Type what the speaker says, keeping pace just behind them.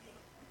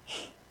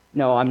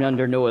No, I'm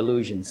under no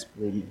illusions,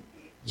 believe me.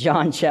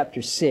 John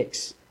chapter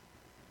 6.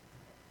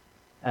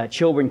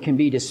 Children can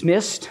be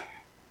dismissed.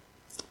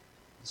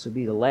 This will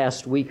be the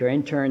last week our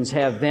interns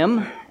have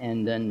them,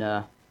 and then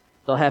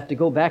they'll have to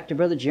go back to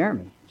Brother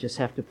Jeremy. Just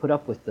have to put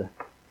up with that.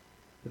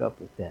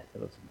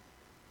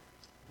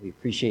 We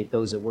appreciate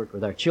those that work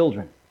with our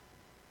children.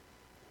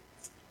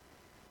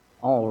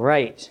 All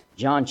right,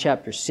 John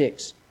chapter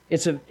 6.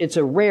 It's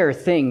a rare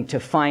thing to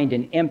find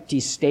an empty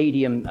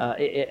stadium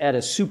at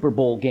a Super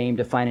Bowl game,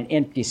 to find an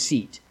empty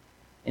seat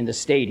in the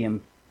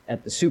stadium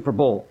at the Super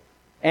Bowl.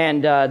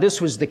 And this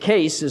was the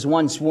case as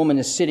one woman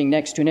is sitting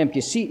next to an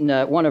empty seat,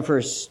 and one of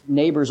her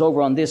neighbors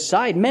over on this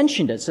side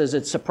mentioned it. Says,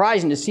 it's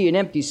surprising to see an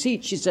empty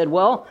seat. She said,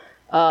 well,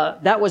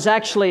 that was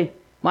actually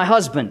my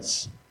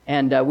husband's.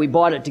 And we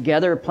bought it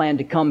together, planned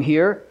to come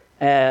here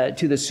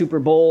to the Super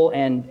Bowl,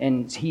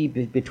 and he,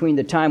 between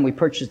the time we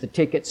purchased the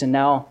tickets and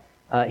now,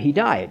 he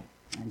died.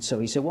 And so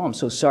he said, well, I'm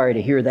so sorry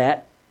to hear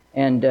that.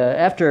 And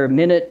after a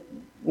minute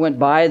went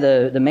by,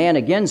 the man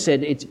again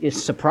said,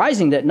 it's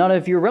surprising that none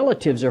of your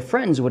relatives or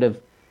friends would have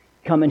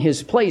come in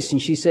his place. And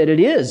she said,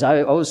 it is.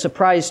 I was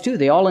surprised too.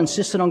 They all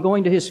insisted on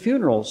going to his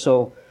funeral.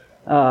 So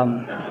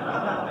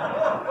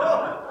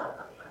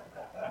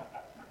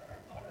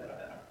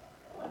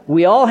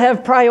we all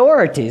have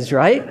priorities,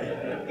 right?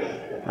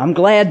 I'm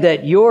glad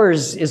that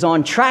yours is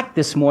on track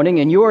this morning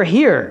and you're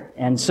here.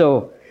 And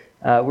so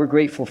we're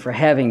grateful for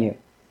having you.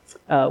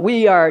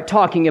 We are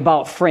talking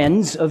about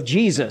friends of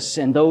Jesus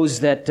and those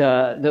that,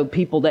 the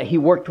people that he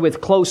worked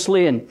with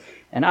closely.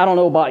 And I don't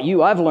know about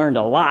you, I've learned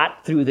a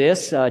lot through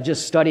this,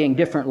 just studying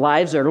different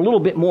lives that are a little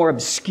bit more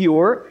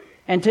obscure.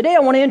 And today I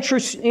want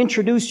to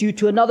introduce you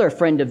to another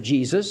friend of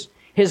Jesus.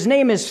 His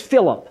name is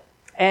Philip.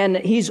 And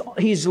he's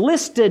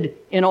listed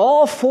in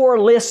all four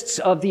lists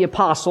of the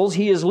apostles.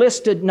 He is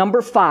listed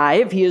number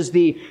 5. He is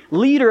the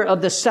leader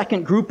of the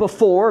second group of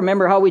 4.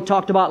 Remember how we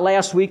talked about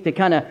last week? They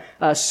kind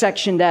of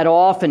sectioned that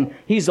off, and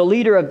he's the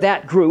leader of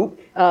that group.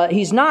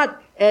 He's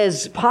not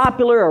as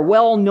popular or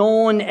well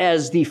known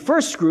as the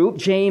first group,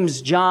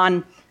 James,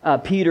 John,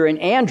 Peter, and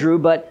Andrew,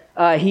 but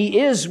he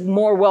is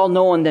more well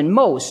known than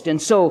most. And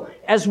so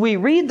as we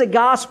read the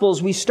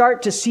Gospels, we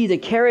start to see the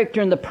character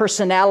and the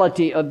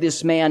personality of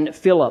this man,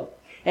 Philip.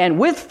 And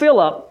with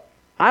Philip,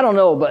 I don't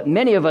know, but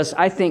many of us,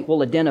 I think,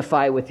 will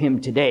identify with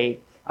him today.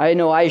 I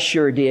know I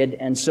sure did.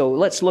 And so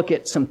let's look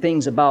at some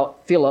things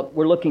about Philip.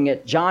 We're looking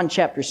at John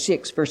chapter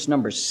 6, verse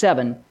number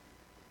 7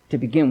 to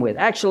begin with.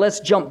 Actually, let's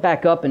jump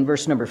back up in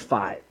verse number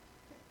 5.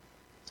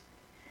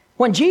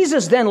 When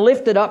Jesus then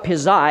lifted up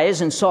his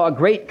eyes and saw a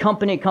great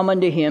company come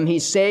unto him, he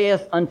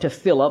saith unto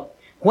Philip,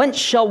 Whence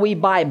shall we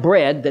buy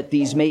bread that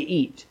these may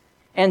eat?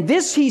 And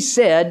this he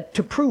said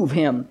to prove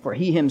him, for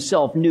he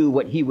himself knew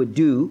what he would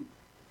do.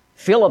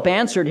 Philip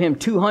answered him,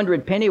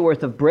 200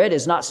 pennyworth of bread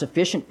is not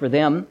sufficient for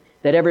them,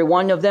 that every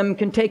one of them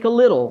can take a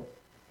little.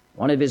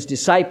 One of his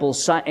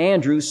disciples,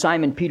 Andrew,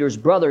 Simon Peter's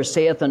brother,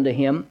 saith unto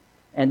him,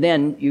 and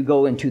then you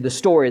go into the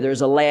story. There's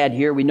a lad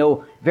here. We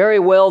know very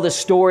well the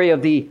story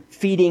of the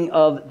feeding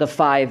of the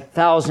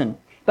 5,000.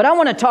 But I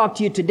want to talk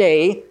to you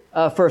today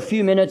for a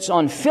few minutes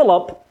on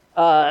Philip,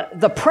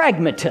 the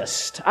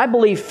pragmatist. I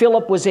believe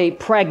Philip was a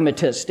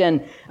pragmatist,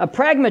 and a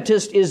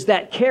pragmatist is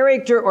that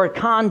character or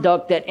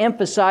conduct that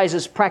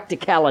emphasizes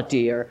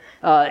practicality or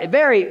a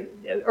very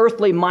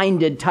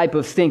earthly-minded type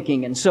of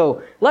thinking. And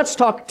so let's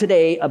talk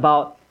today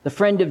about the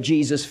friend of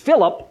Jesus,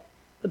 Philip,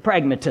 the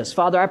pragmatist.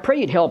 Father, I pray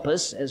you'd help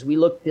us as we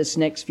look this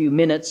next few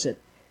minutes at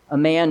a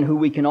man who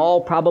we can all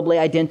probably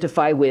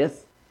identify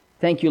with.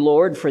 Thank you,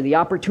 Lord, for the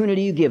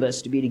opportunity you give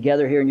us to be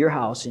together here in your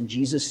house. In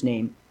Jesus'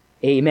 name,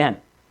 amen.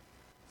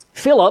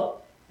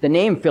 Philip, the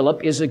name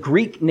Philip, is a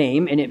Greek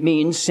name, and it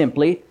means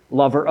simply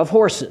lover of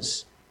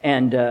horses.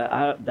 And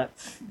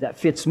that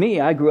fits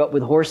me. I grew up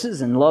with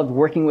horses and loved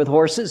working with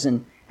horses,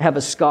 and have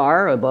a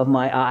scar above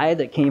my eye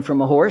that came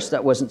from a horse.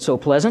 That wasn't so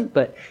pleasant,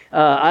 but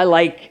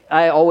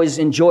I always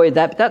enjoyed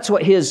that. But that's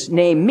what his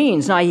name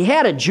means. Now, he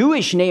had a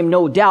Jewish name,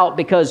 no doubt,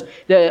 because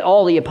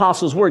all the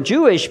apostles were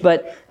Jewish,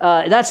 but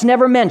that's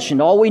never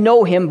mentioned. All we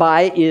know him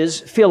by is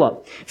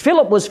Philip.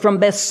 Philip was from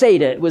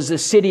Bethsaida. It was the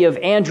city of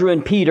Andrew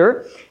and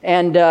Peter,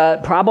 and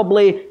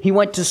probably he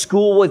went to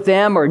school with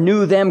them or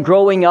knew them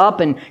growing up,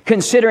 and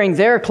considering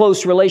their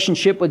close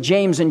relationship with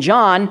James and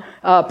John,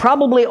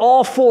 probably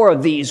all 4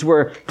 of these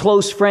were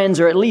close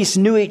friends, or at least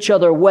knew each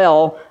other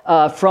well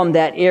from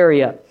that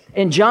area.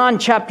 In John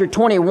chapter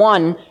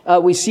 21,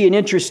 we see an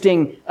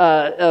interesting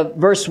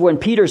verse when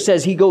Peter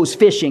says he goes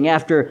fishing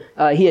after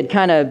he had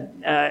kind of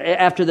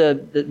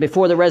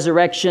before the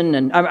resurrection,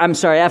 and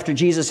after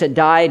Jesus had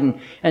died,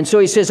 and so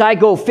he says, I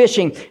go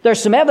fishing.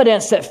 There's some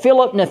evidence that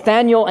Philip,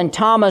 Nathanael, and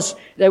Thomas,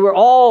 they were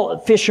all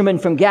fishermen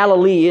from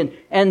Galilee,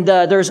 and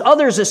there's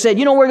others that said,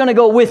 we're going to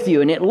go with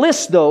you, and it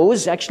lists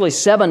those, actually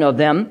 7 of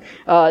them.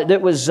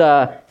 That was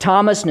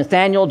Thomas,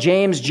 Nathanael,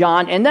 James,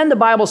 John, and then the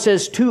Bible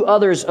says 2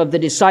 others of the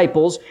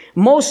disciples.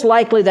 Most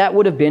likely that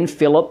would have been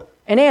Philip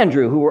and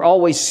Andrew, who were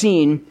always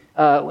seen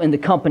in the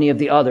company of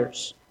the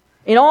others.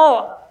 In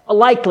all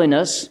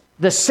likeliness,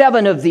 the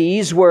 7 of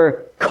these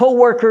were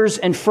co-workers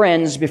and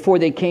friends before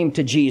they came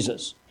to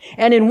Jesus.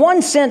 And in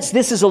one sense,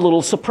 this is a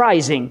little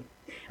surprising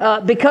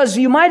because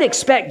you might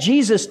expect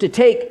Jesus to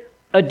take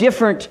a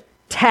different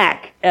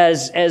tack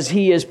as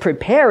he is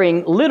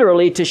preparing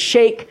literally to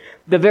shake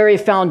the very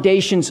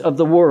foundations of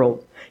the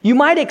world. You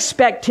might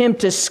expect him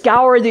to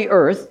scour the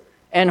earth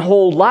and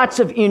hold lots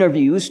of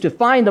interviews to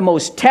find the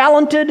most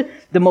talented,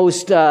 the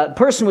most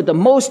person with the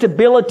most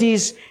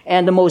abilities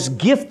and the most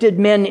gifted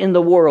men in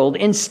the world.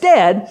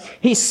 Instead,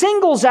 he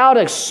singles out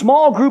a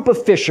small group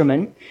of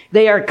fishermen.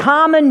 They are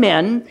common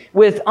men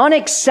with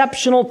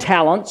unexceptional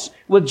talents,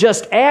 with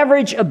just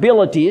average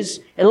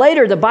abilities. And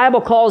later, the Bible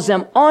calls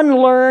them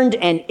unlearned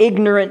and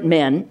ignorant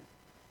men.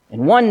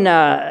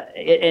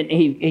 And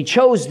he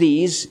chose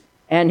these,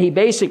 and he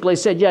basically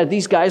said, yeah,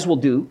 these guys will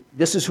do.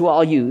 This is who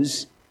I'll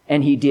use.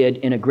 And he did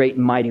in a great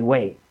and mighty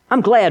way. I'm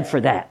glad for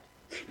that.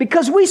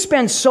 Because we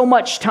spend so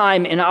much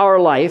time in our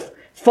life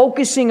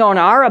focusing on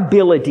our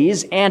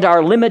abilities and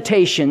our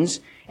limitations,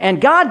 and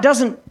God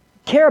doesn't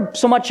care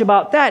so much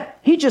about that.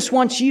 He just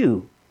wants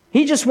you.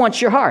 He just wants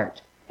your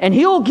heart. And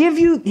He'll give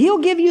you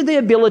the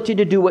ability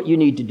to do what you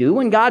need to do.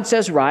 When God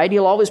says ride,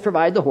 He'll always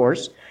provide the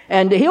horse.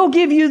 And He'll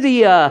give you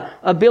the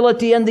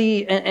ability and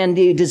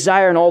the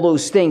desire and all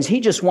those things. He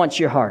just wants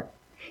your heart.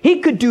 He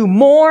could do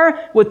more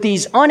with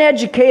these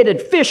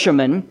uneducated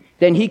fishermen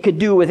than he could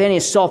do with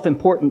any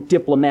self-important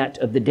diplomat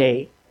of the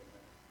day.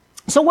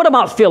 So what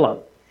about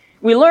Philip?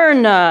 We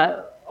learn,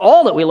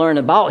 all that we learn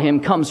about him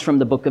comes from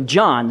the book of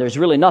John. There's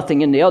really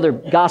nothing in the other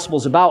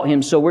Gospels about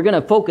him, so we're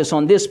going to focus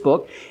on this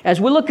book.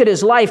 As we look at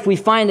his life, we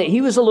find that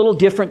he was a little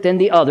different than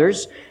the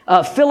others.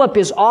 Philip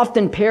is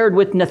often paired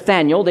with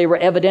Nathanael. They were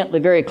evidently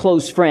very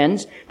close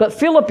friends, but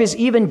Philip is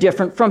even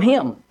different from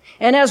him.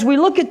 And as we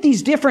look at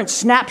these different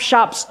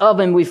snapshots of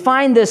him, we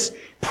find this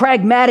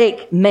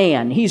pragmatic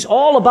man. He's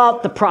all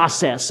about the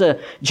process,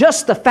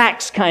 just the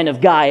facts kind of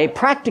guy,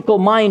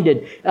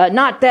 practical-minded,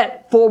 not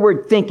that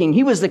forward-thinking.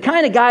 He was the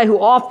kind of guy who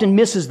often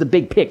misses the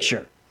big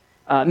picture.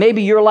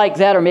 Maybe you're like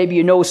that, or maybe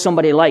you know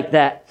somebody like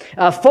that.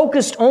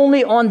 Focused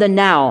only on the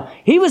now.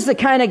 He was the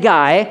kind of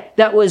guy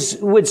that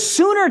would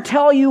sooner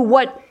tell you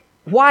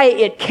why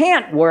it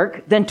can't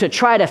work than to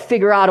try to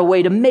figure out a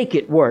way to make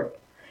it work.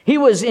 He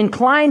was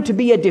inclined to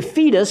be a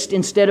defeatist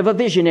instead of a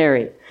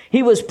visionary.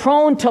 He was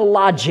prone to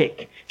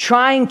logic,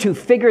 trying to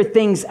figure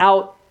things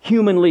out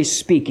humanly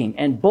speaking.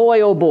 And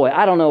boy, oh boy,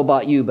 I don't know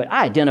about you, but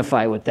I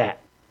identify with that.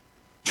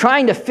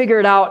 Trying to figure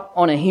it out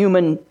on a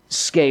human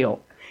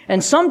scale.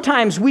 And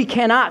sometimes we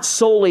cannot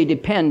solely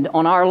depend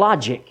on our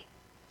logic.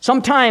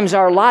 Sometimes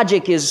our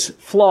logic is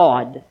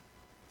flawed.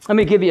 Let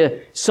me give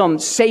you some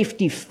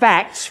safety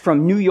facts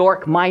from New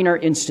York Minor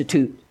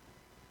Institute.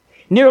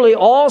 Nearly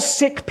all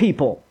sick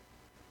people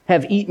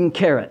have eaten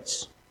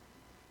carrots.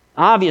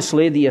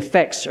 Obviously, the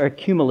effects are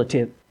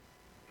cumulative.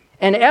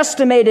 An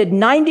estimated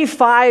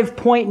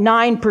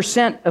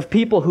 95.9% of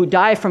people who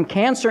die from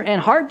cancer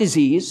and heart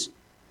disease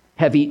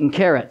have eaten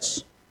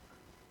carrots.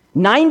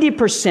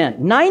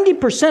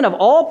 90% of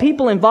all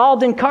people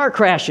involved in car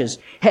crashes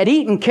had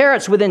eaten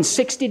carrots within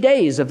 60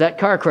 days of that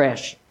car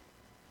crash.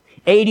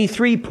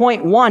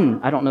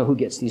 83.1, I don't know who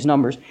gets these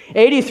numbers,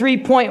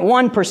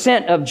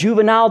 83.1% of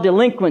juvenile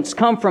delinquents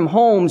come from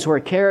homes where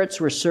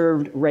carrots were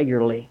served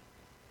regularly.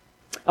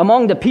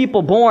 Among the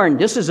people born,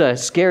 this is a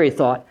scary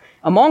thought,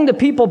 among the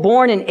people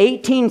born in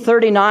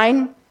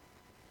 1839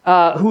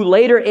 who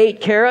later ate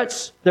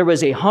carrots, there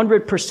was a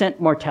 100%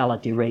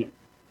 mortality rate.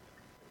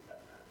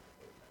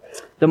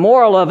 The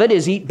moral of it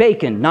is eat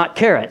bacon, not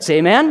carrots.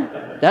 Amen?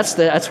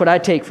 That's what I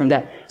take from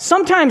that.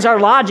 Sometimes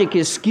our logic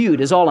is skewed,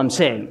 is all I'm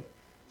saying.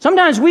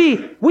 Sometimes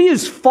we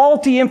use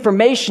faulty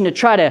information to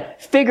try to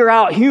figure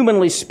out,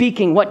 humanly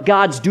speaking, what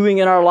God's doing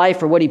in our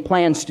life or what He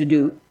plans to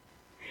do.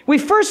 We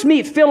first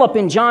meet Philip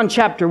in John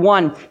chapter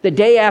 1, the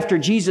day after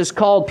Jesus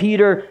called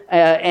Peter,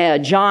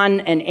 John,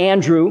 and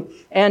Andrew.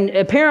 And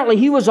apparently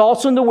he was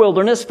also in the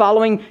wilderness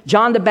following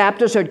John the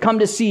Baptist, who had come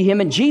to see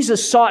him, and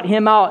Jesus sought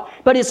him out.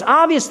 But it's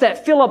obvious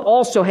that Philip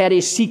also had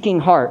a seeking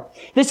heart.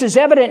 This is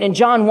evident in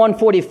John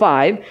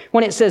 1:45,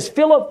 when it says,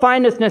 Philip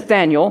findeth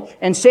Nathanael,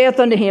 and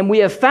saith unto him, We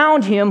have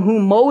found him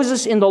whom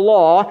Moses in the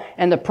law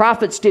and the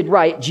prophets did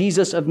write,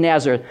 Jesus of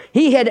Nazareth.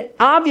 He had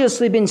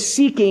obviously been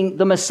seeking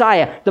the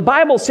Messiah. The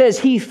Bible says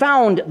he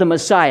found the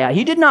Messiah.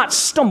 He did not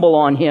stumble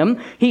on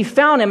him. He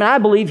found him, and I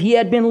believe he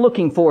had been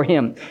looking for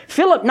him.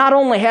 Philip not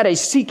only had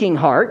a seeking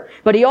heart,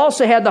 but he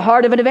also had the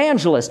heart of an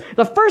evangelist.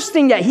 The first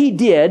thing that he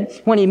did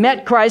when he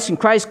met Christ and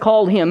Christ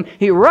called him,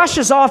 he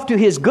rushes off to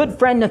his good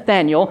friend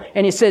Nathanael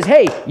and he says,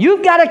 Hey,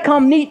 you've got to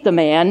come meet the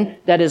man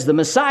that is the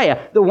Messiah,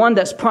 the one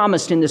that's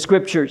promised in the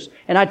Scriptures.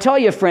 And I tell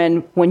you,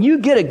 friend, when you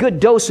get a good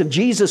dose of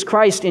Jesus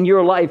Christ in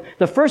your life,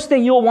 the first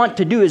thing you'll want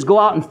to do is go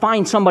out and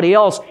find somebody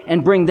else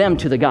and bring them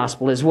to the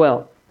gospel as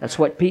well. That's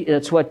what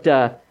Philip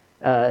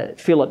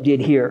did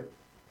here.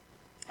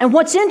 And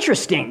what's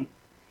interesting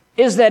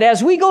is that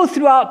as we go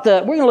throughout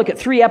we're going to look at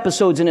 3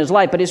 episodes in his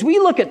life, but as we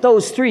look at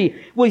those 3,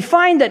 we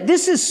find that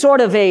this is sort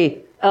of a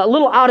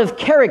little out of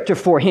character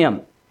for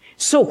him.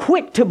 So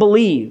quick to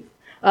believe,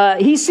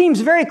 He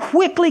seems very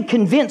quickly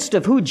convinced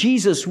of who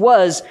Jesus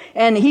was,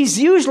 and he's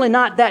usually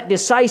not that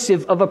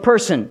decisive of a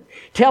person,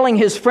 telling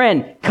his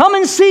friend, come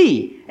and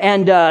see,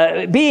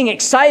 and being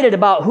excited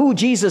about who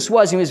Jesus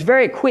was. He was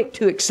very quick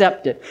to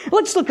accept it.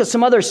 Let's look at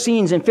some other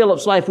scenes in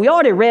Philip's life. We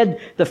already read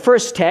the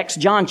first text,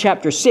 John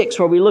chapter 6,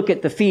 where we look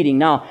at the feeding.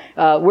 Now,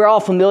 we're all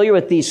familiar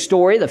with the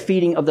story, the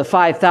feeding of the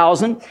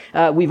 5,000.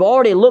 We've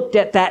already looked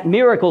at that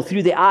miracle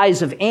through the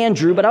eyes of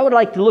Andrew, but I would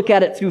like to look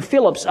at it through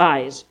Philip's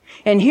eyes.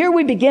 And here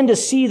we begin to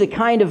see the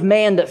kind of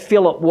man that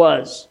Philip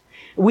was.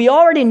 We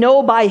already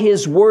know by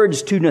his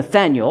words to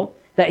Nathanael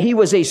that he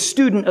was a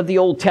student of the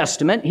Old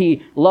Testament.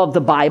 He loved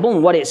the Bible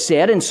and what it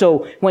said. And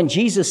so when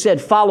Jesus said,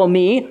 follow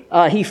me,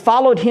 he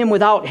followed him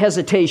without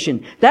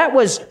hesitation. That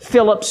was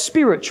Philip's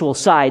spiritual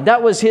side.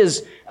 That was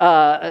his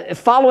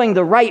following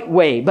the right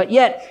way. But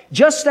yet,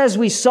 just as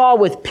we saw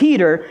with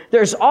Peter,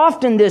 there's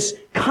often this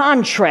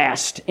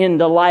contrast in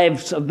the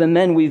lives of the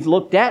men we've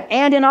looked at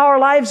and in our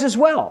lives as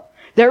well.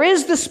 There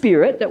is the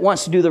spirit that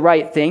wants to do the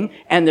right thing,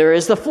 and there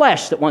is the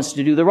flesh that wants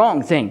to do the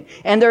wrong thing.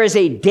 And there is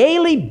a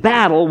daily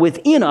battle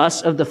within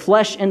us of the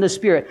flesh and the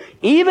spirit.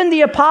 Even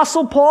the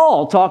Apostle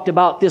Paul talked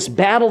about this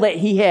battle that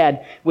he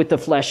had with the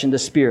flesh and the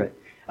spirit.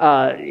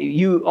 All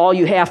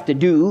you have to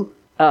do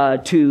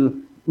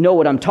to know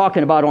what I'm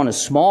talking about on a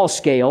small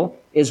scale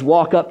is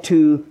walk up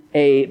to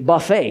a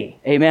buffet.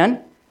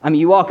 Amen? I mean,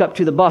 you walk up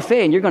to the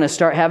buffet and you're going to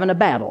start having a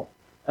battle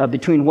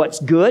between what's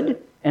good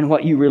and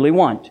what you really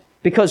want.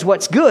 Because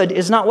what's good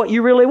is not what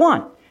you really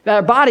want.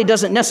 Our body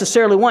doesn't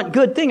necessarily want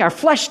good things. Our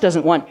flesh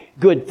doesn't want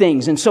good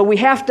things. And so we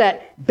have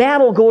that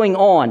battle going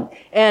on.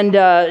 And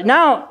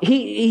now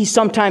he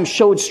sometimes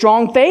showed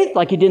strong faith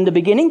like he did in the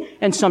beginning,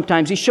 and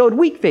sometimes he showed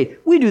weak faith.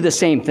 We do the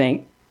same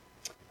thing.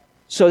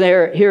 So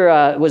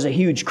here was a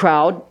huge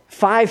crowd,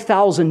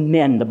 5,000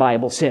 men, the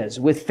Bible says,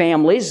 with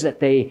families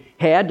that they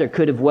had. There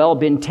could have well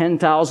been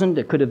 10,000.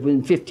 There could have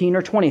been 15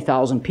 or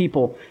 20,000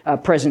 people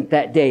present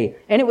that day.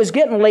 And it was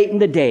getting late in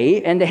the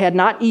day, and they had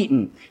not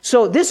eaten.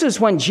 So this is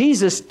when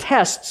Jesus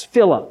tests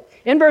Philip.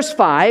 In verse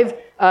 5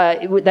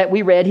 that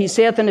we read, he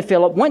saith unto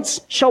Philip,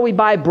 whence shall we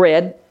buy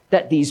bread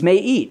that these may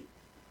eat?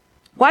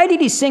 Why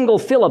did he single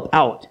Philip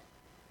out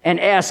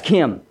and ask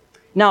him?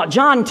 Now,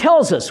 John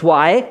tells us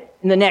why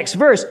in the next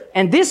verse.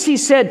 And this he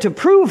said to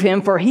prove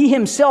him, for he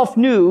himself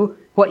knew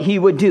what he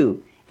would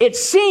do. It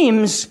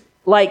seems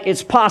like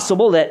it's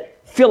possible that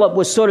Philip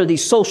was sort of the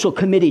social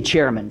committee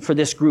chairman for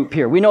this group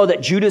here. We know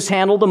that Judas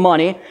handled the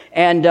money,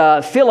 and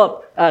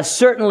Philip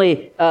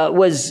certainly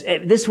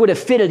this would have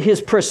fitted his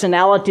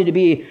personality to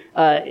be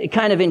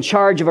kind of in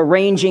charge of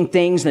arranging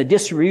things, the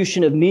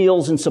distribution of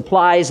meals and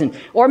supplies,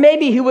 or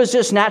maybe he was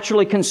just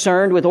naturally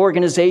concerned with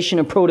organization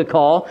and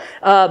protocol.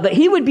 But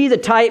he would be the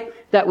type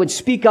that would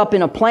speak up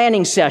in a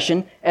planning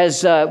session,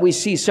 as we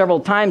see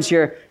several times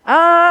here.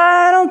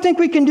 I don't think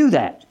we can do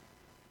that.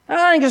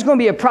 I think there's going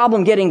to be a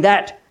problem getting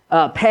that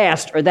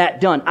passed or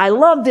that done. I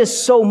love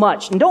this so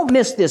much. And don't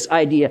miss this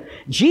idea.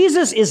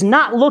 Jesus is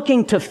not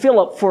looking to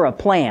Philip for a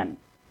plan.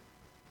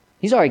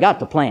 He's already got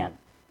the plan.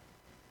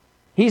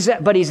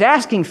 But he's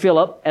asking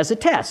Philip as a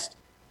test.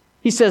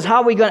 He says, how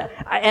are we going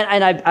to...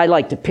 And I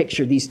like to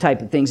picture these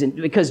type of things, and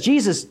because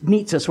Jesus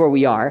meets us where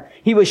we are.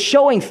 He was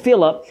showing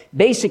Philip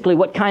basically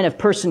what kind of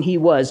person he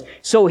was.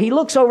 So he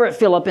looks over at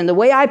Philip, and the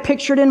way I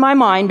pictured in my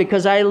mind,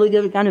 because I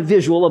look kind of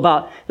visual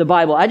about the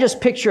Bible, I just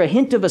picture a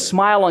hint of a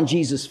smile on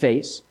Jesus'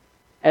 face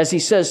as he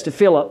says to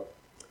Philip,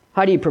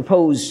 how do you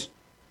propose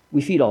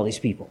we feed all these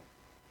people?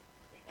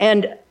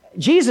 And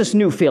Jesus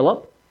knew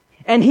Philip,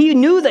 and he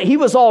knew that he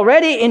was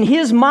already in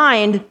his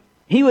mind.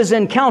 He was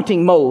in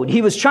counting mode.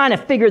 He was trying to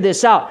figure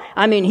this out.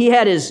 I mean, he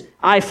had his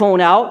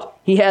iPhone out.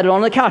 He had it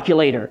on the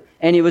calculator,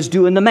 and he was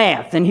doing the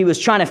math, and he was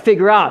trying to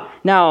figure out.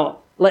 Now,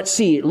 let's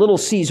see, Little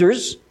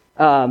Caesars,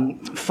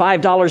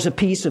 $5 a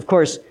piece. Of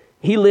course,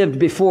 he lived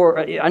before,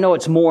 I know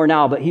it's more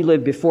now, but he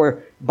lived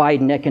before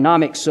Biden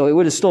economics, so it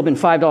would have still been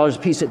 $5 a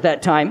piece at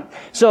that time.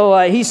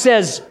 So he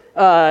says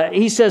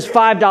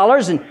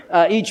 $5,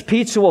 and each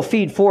pizza will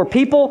feed 4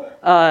 people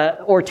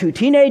or 2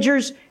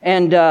 teenagers.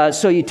 And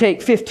so you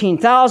take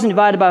 15,000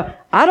 divided by...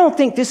 I don't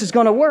think this is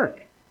going to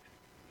work.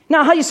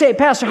 Now, how you say,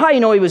 Pastor, how you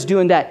know he was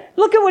doing that?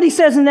 Look at what he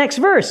says in the next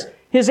verse.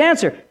 His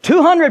answer,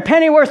 200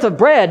 penny worth of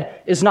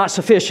bread is not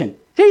sufficient.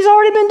 He's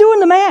already been doing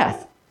the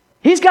math.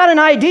 He's got an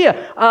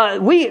idea.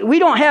 We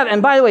don't have...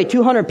 And by the way,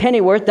 200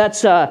 penny worth,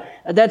 that's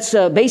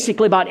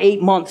basically about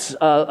 8 months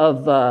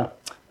of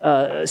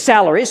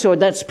salary, so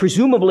that's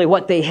presumably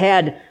what they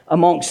had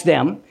amongst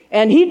them.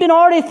 And he'd been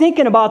already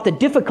thinking about the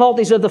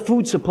difficulties of the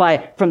food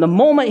supply from the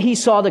moment he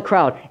saw the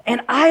crowd.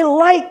 And I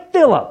like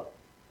Philip.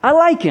 I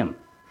like him.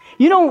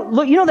 You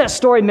know that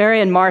story,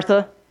 Mary and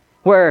Martha,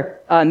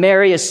 where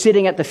Mary is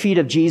sitting at the feet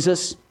of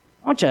Jesus?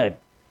 Don't you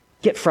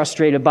get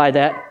frustrated by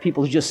that?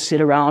 People who just sit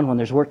around when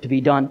there's work to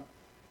be done.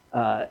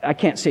 I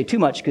can't say too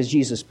much because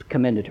Jesus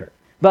commended her.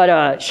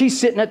 But she's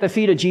sitting at the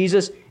feet of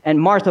Jesus,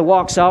 and Martha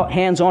walks out,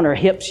 hands on her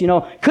hips,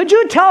 Could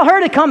you tell her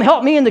to come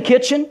help me in the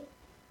kitchen?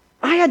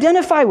 I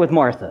identify with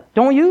Martha,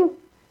 don't you?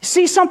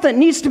 See something that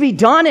needs to be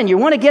done and you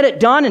want to get it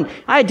done. And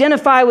I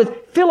identify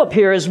with Philip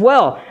here as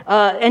well.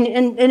 And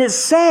it's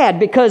sad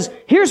because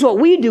here's what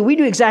we do. We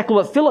do exactly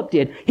what Philip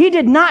did. He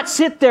did not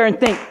sit there and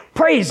think,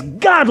 praise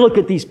God, look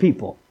at these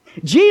people.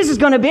 Jesus is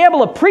going to be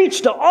able to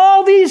preach to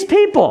all these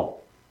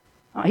people.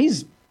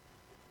 He's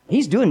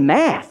doing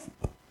math,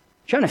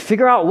 trying to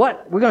figure out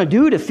what we're going to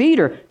do to feed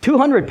her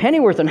 200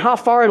 pennyworth and how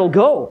far it'll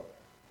go.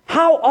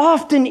 How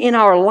often in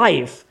our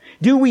life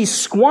do we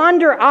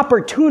squander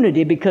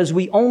opportunity because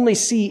we only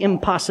see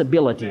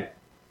impossibility?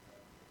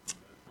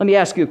 Let me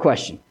ask you a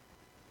question.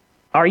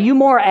 Are you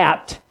more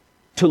apt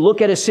to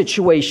look at a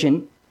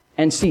situation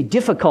and see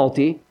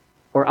difficulty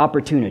or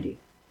opportunity?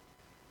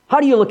 How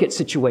do you look at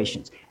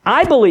situations?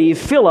 I believe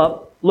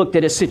Philip looked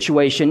at a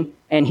situation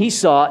and he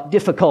saw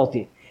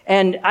difficulty.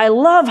 And I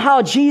love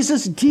how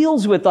Jesus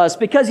deals with us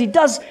because he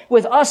does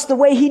with us the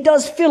way he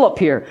does Philip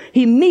here.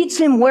 He meets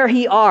him where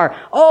he are.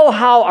 Oh,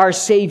 how our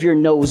Savior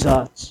knows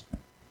us.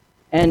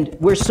 And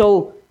we're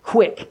so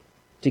quick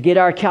to get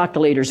our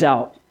calculators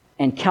out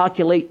and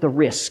calculate the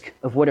risk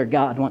of what our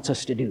God wants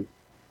us to do.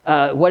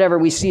 Whatever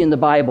we see in the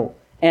Bible.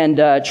 And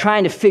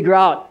trying to figure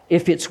out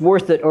if it's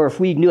worth it or if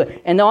we can do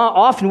it. And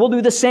often we'll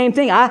do the same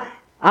thing. I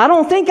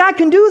don't think I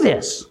can do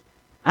this.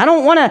 I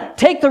don't want to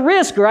take the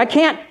risk or I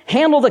can't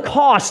handle the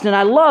cost. And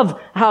I love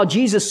how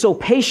Jesus so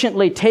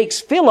patiently takes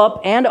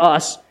Philip and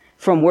us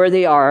from where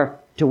they are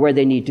to where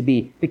they need to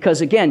be. Because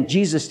again,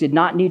 Jesus did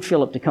not need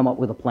Philip to come up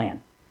with a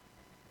plan.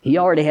 He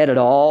already had it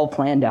all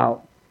planned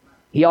out.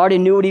 He already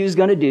knew what he was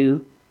going to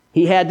do.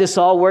 He had this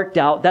all worked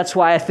out. That's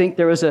why I think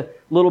there was a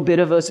little bit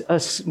of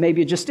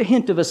maybe just a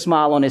hint of a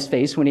smile on his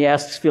face when he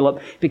asks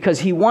Philip, because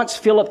he wants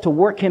Philip to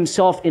work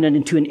himself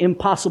into an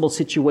impossible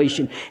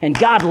situation. And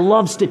God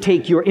loves to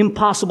take your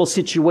impossible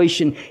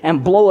situation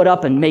and blow it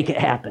up and make it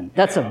happen.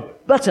 That's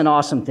an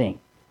awesome thing.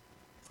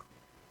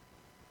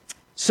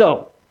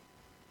 So,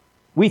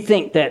 we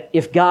think that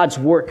if God's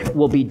work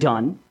will be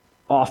done,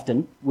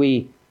 often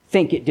we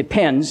think it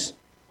depends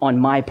on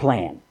my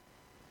plan.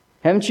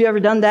 Haven't you ever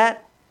done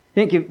that?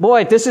 Think,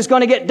 boy, if this is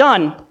going to get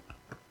done,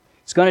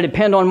 it's going to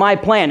depend on my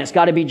plan. It's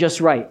got to be just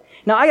right.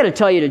 Now, I got to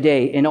tell you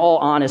today, in all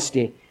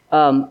honesty,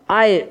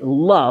 I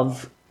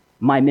love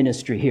my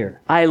ministry here.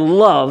 I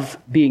love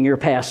being your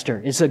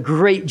pastor. It's a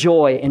great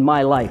joy in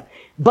my life.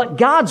 But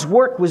God's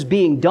work was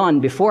being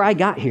done before I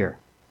got here.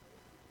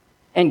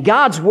 And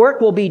God's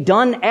work will be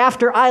done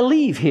after I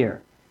leave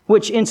here,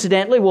 which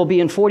incidentally will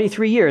be in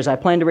 43 years. I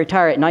plan to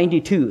retire at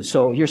 92,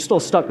 so you're still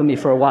stuck with me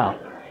for a while.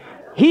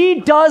 He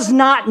does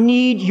not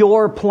need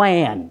your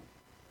plan.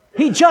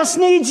 He just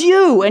needs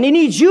you, and he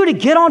needs you to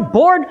get on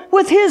board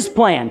with his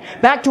plan.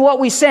 Back to what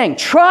we sang,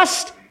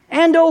 trust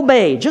and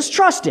obey. Just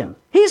trust him.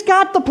 He's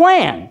got the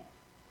plan.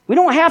 We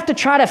don't have to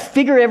try to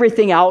figure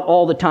everything out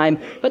all the time,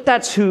 but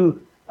that's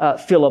who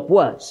Philip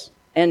was.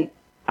 And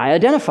I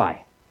identify.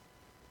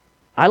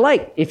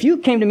 If you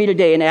came to me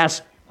today and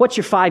asked, what's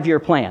your 5-year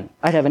plan?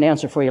 I'd have an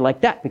answer for you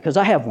like that because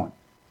I have one.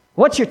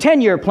 What's your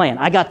 10-year plan?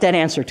 I got that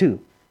answer too.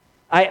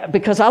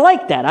 Because I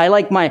like that. I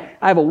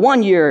have a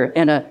 1-year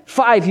and a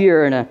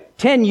 5-year and a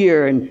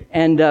 10-year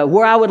and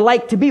where I would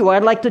like to be, where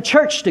I'd like the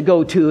church to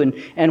go to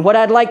and what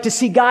I'd like to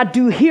see God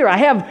do here. I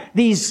have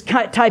these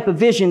type of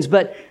visions,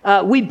 but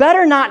we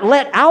better not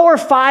let our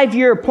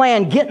 5-year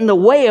plan get in the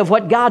way of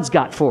what God's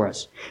got for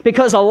us.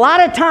 Because a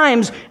lot of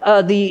times,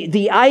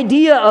 the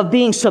idea of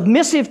being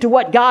submissive to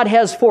what God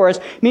has for us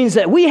means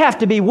that we have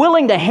to be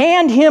willing to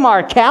hand him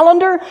our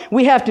calendar.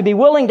 We have to be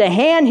willing to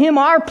hand him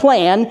our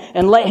plan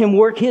and let him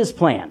work his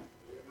plan.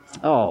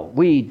 Oh,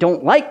 we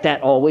don't like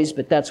that always,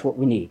 but that's what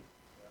we need.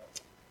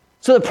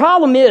 So the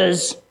problem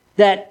is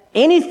that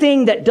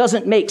anything that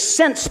doesn't make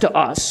sense to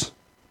us,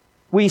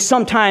 we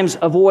sometimes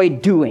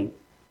avoid doing.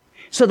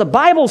 So the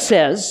Bible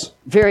says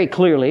very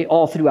clearly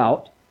all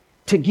throughout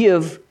to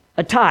give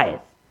a tithe.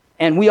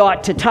 And we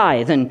ought to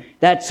tithe, and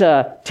that's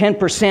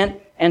 10%.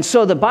 And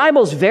so the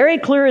Bible's very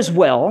clear as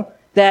well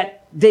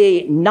that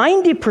the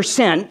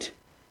 90%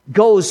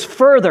 goes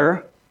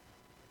further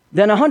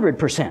than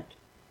 100%.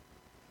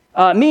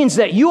 Means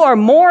that you are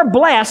more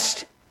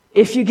blessed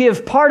if you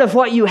give part of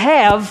what you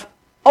have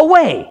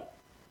away.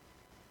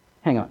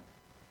 Hang on.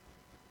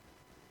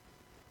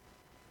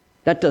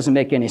 That doesn't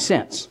make any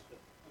sense,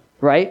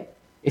 right?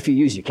 If you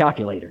use your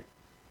calculator.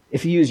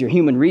 If you use your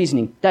human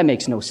reasoning, that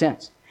makes no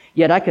sense.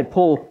 Yet I could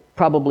pull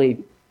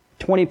probably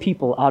 20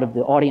 people out of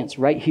the audience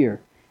right here,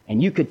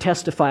 and you could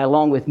testify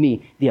along with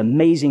me the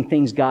amazing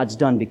things God's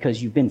done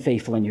because you've been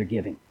faithful in your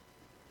giving.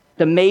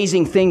 The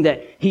amazing thing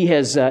that he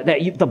has,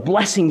 the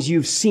blessings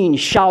you've seen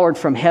showered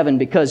from heaven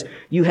because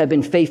you have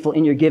been faithful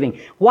in your giving.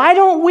 Why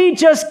don't we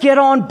just get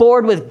on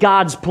board with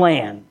God's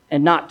plan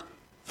and not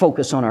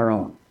focus on our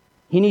own?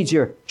 He needs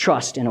your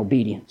trust and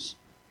obedience.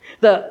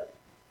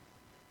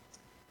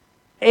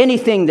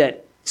 Anything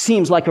that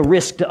seems like a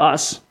risk to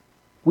us,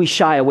 we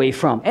shy away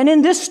from. And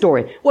in this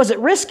story, was it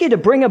risky to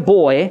bring a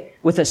boy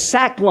with a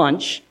sack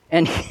lunch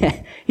and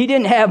he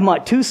didn't have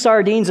much, 2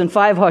 sardines and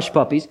 5 hush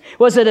puppies?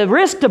 Was it a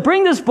risk to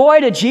bring this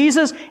boy to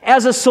Jesus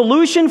as a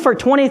solution for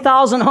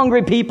 20,000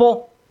 hungry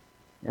people?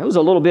 That was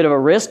a little bit of a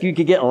risk. You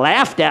could get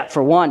laughed at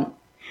for one.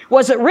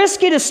 Was it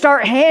risky to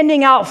start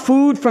handing out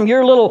food from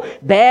your little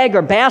bag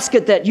or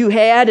basket that you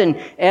had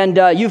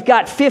and you've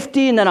got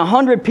 50 and then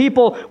 100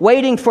 people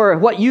waiting for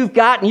what you've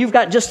got and you've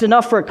got just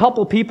enough for a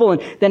couple people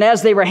and then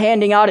as they were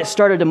handing out, it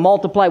started to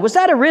multiply. Was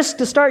that a risk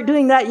to start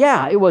doing that?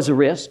 Yeah, it was a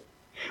risk.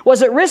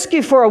 Was it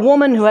risky for a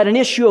woman who had an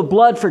issue of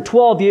blood for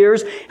 12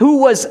 years, who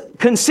was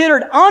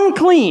considered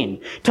unclean,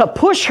 to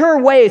push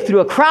her way through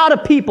a crowd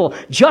of people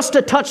just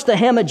to touch the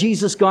hem of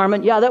Jesus'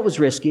 garment? Yeah, that was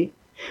risky.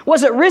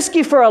 Was it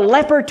risky for a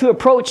leper to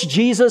approach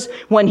Jesus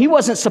when he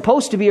wasn't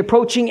supposed to be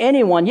approaching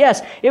anyone?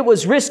 Yes, it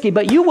was risky,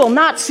 but you will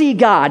not see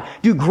God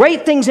do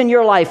great things in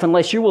your life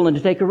unless you're willing to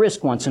take a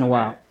risk once in a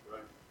while.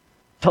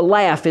 To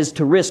laugh is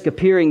to risk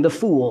appearing the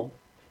fool.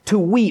 To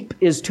weep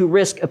is to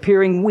risk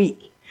appearing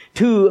weak.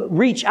 To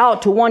reach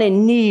out to one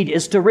in need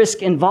is to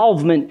risk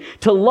involvement.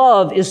 To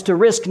love is to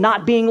risk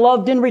not being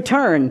loved in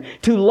return.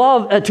 To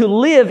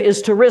live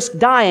is to risk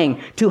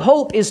dying. To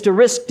hope is to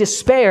risk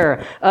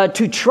despair.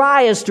 To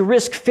try is to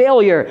risk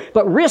failure.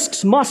 But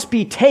risks must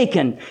be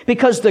taken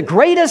because the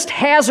greatest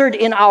hazard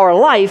in our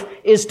life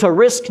is to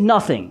risk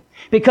nothing.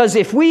 Because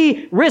if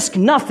we risk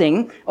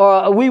nothing,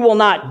 we will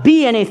not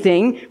be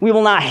anything, we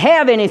will not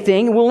have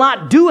anything, we will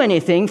not do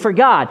anything for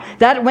God.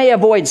 That may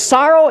avoid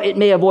sorrow, it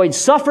may avoid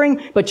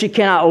suffering, but you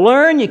cannot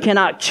learn, you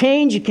cannot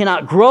change, you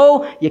cannot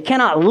grow, you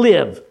cannot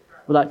live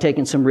without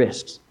taking some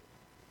risks.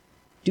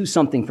 Do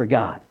something for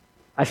God.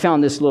 I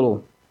found this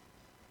little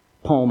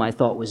poem I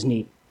thought was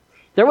neat.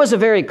 There was a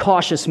very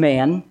cautious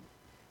man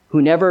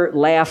who never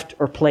laughed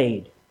or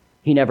played.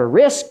 He never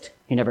risked,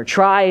 he never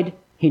tried,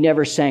 he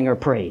never sang or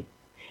prayed.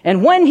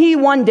 And when he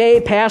one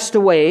day passed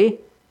away,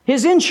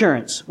 his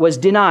insurance was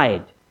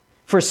denied.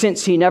 For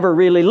since he never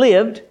really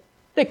lived,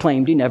 they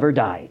claimed he never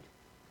died.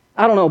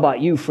 I don't know about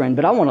you, friend,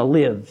 but I want to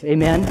live.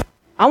 Amen?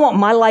 I want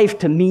my life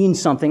to mean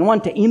something. I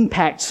want to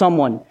impact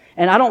someone.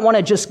 And I don't want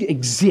to just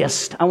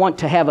exist. I want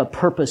to have a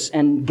purpose,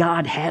 and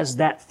God has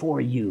that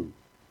for you.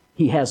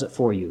 He has it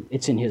for you.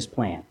 It's in His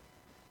plan.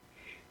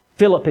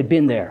 Philip had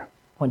been there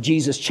when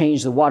Jesus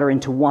changed the water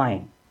into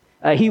wine.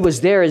 He was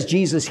there as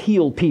Jesus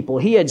healed people.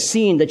 He had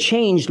seen the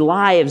changed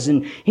lives.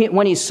 And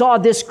when he saw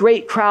this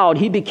great crowd,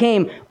 he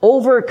became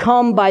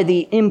overcome by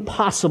the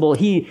impossible.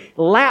 He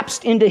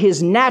lapsed into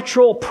his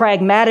natural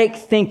pragmatic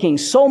thinking,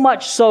 so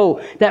much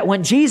so that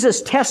when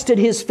Jesus tested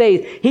his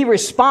faith, he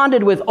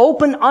responded with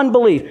open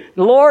unbelief.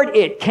 Lord,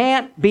 it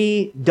can't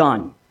be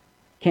done.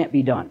 Can't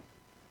be done.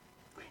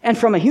 And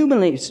from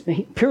a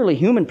purely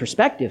human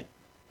perspective,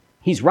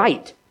 he's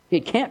right.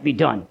 It can't be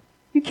done.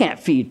 You can't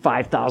feed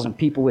 5,000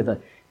 people with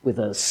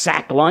a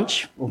sack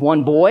lunch of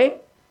one boy.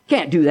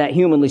 Can't do that,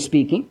 humanly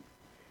speaking.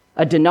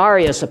 A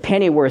denarius, a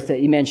pennyworth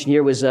that you mentioned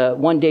here, was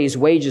one day's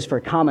wages for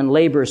common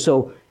labor.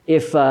 So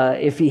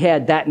if he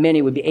had that many,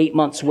 it would be 8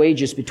 months'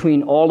 wages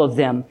between all of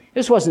them.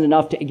 This wasn't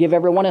enough to give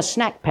everyone a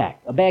snack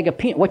pack, a bag of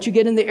peanuts. What you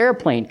get in the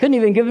airplane. Couldn't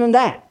even give them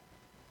that.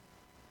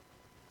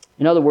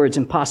 In other words,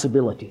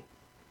 impossibility.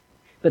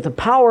 But the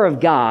power of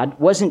God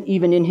wasn't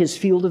even in his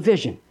field of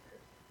vision.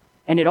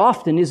 And it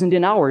often isn't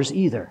in ours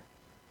either.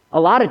 A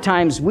lot of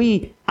times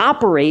we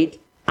operate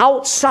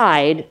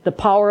outside the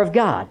power of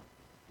God.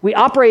 We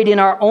operate in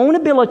our own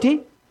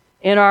ability,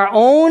 in our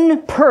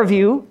own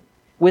purview,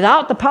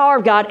 without the power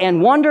of God,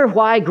 and wonder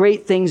why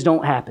great things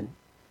don't happen.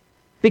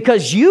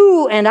 Because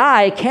you and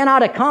I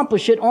cannot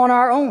accomplish it on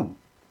our own.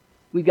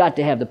 We've got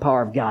to have the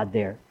power of God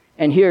there.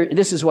 And here,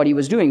 this is what he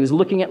was doing. He was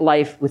looking at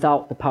life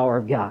without the power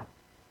of God.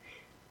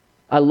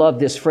 I love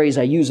this phrase.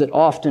 I use it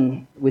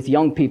often with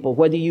young people.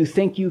 Whether you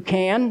think you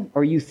can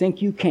or you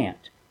think you can't,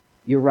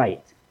 you're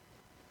right.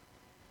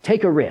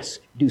 Take a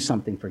risk. Do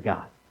something for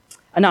God.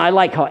 And now I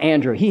like how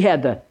Andrew, he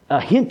had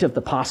a hint of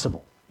the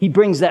possible. He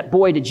brings that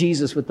boy to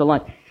Jesus with the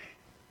lunch.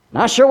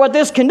 Not sure what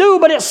this can do,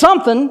 but it's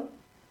something.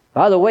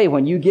 By the way,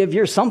 when you give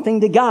your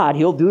something to God,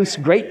 He'll do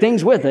great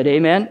things with it.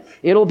 Amen.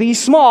 It'll be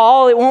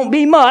small. It won't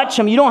be much.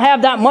 I mean, you don't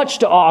have that much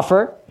to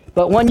offer.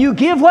 But when you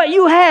give what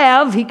you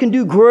have, He can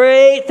do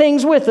great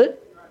things with it.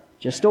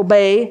 Just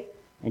obey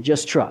and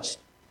just trust.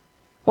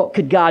 What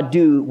could God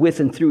do with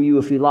and through you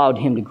if you allowed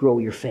Him to grow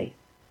your faith?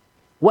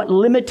 What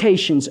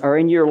limitations are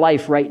in your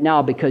life right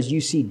now because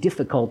you see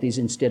difficulties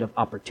instead of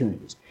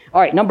opportunities? All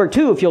right, number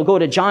 2, if you'll go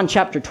to John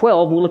chapter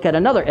 12, we'll look at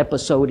another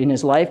episode in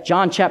his life.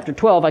 John chapter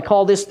 12, I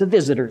call this the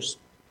visitors.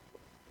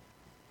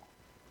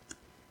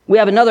 We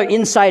have another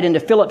insight into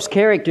Philip's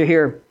character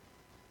here.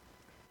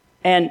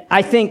 And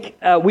I think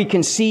we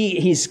can see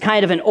he's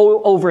kind of an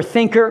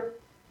overthinker.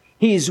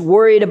 He's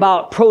worried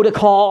about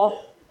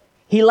protocol.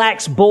 He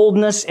lacks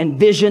boldness and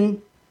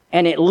vision,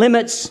 and it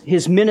limits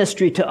his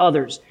ministry to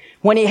others.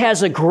 When he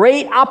has a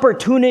great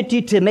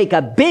opportunity to make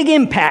a big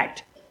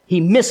impact, he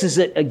misses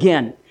it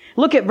again.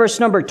 Look at verse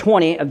number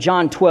 20 of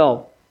John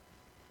 12.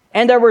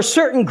 And there were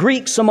certain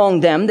Greeks among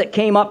them that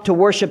came up to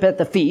worship at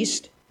the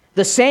feast.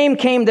 The same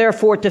came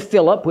therefore to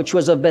Philip, which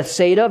was of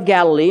Bethsaida of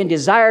Galilee, and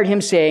desired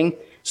him, saying,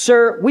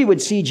 Sir, we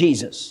would see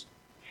Jesus.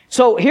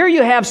 So here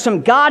you have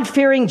some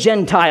God-fearing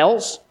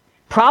Gentiles,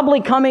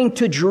 probably coming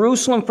to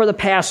Jerusalem for the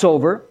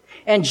Passover.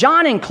 And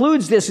John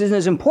includes this, and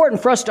it's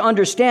important for us to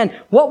understand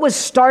what was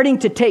starting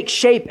to take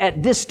shape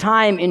at this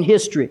time in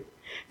history.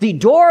 The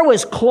door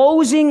was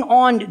closing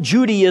on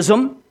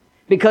Judaism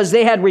because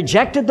they had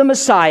rejected the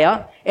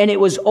Messiah, and it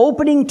was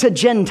opening to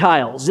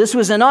Gentiles. This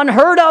was an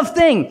unheard of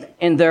thing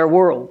in their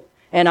world.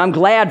 And I'm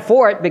glad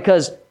for it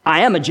because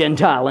I am a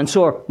Gentile, and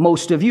so are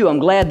most of you. I'm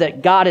glad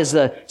that God is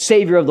the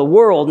Savior of the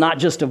world, not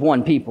just of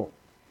one people.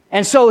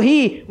 And so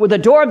with the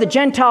door of the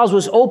Gentiles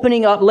was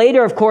opening up.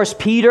 Later, of course,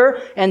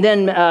 Peter and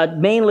then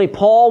mainly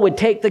Paul would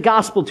take the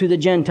gospel to the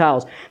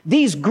Gentiles.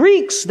 These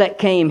Greeks that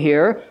came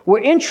here were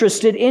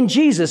interested in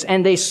Jesus,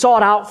 and they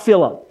sought out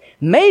Philip.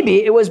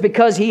 Maybe it was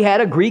because he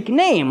had a Greek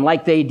name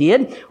like they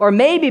did, or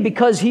maybe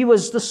because he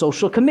was the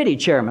social committee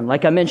chairman,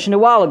 like I mentioned a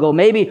while ago.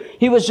 Maybe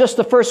he was just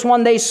the first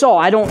one they saw.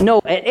 I don't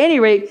know. At any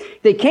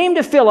rate, they came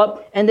to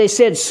Philip and they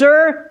said,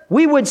 "Sir,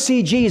 we would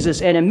see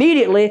Jesus." And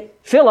immediately,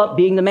 Philip,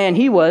 being the man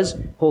he was,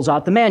 pulls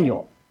out the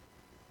manual.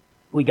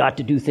 We got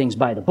to do things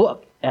by the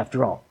book,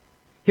 after all.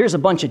 Here's a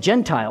bunch of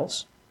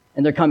Gentiles,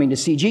 and they're coming to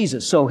see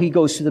Jesus. So he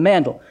goes to the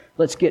manual.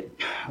 Go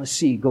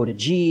to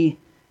G,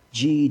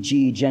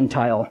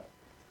 Gentile.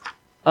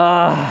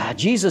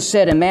 Jesus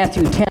said in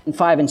Matthew 10,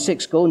 5 and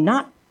 6, "Go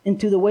not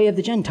into the way of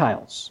the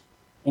Gentiles.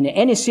 Into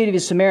any city of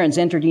the Samaritans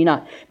entered ye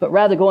not, but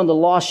rather go into the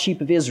lost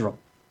sheep of Israel."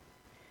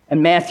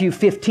 In Matthew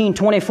 15,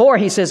 24,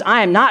 he says,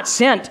 "I am not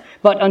sent,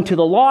 but unto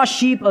the lost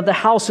sheep of the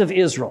house of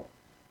Israel."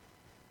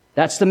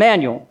 That's the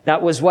manual.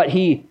 That was what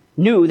he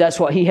knew. That's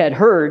what he had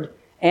heard.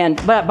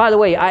 And by the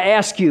way, I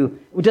ask you,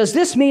 does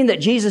this mean that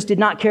Jesus did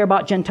not care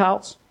about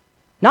Gentiles?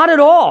 Not at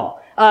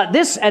all. At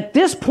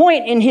this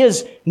point in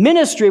his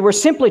ministry, we're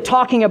simply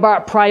talking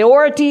about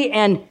priority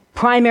and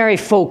primary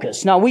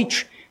focus. Now,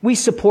 we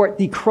support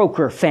the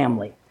Croker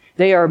family.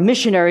 They are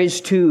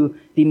missionaries to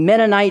the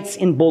Mennonites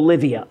in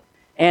Bolivia.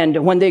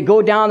 And when they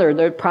go down there,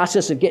 they're in the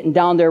process of getting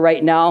down there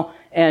right now.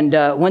 And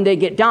when they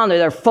get down there,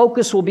 their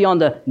focus will be on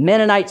the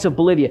Mennonites of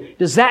Bolivia.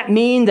 Does that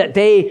mean that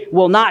they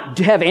will not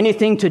have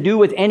anything to do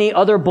with any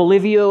other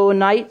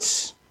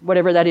Bolivianites,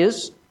 whatever that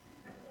is?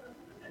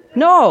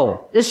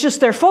 No, it's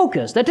just their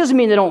focus. That doesn't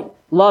mean they don't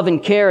love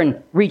and care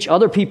and reach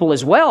other people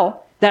as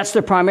well. That's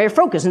their primary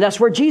focus, and that's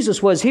where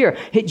Jesus was here.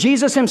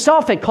 Jesus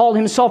himself had called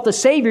himself the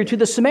Savior to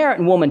the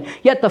Samaritan woman,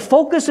 yet the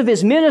focus of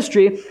his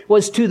ministry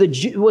was to the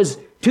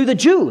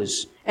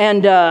Jews.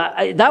 And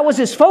that was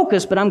his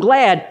focus, but I'm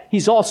glad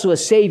he's also a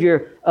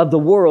Savior of the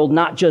world,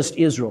 not just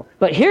Israel.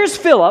 But here's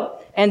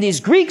Philip, and these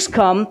Greeks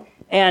come,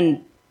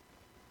 and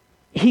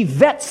he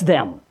vets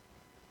them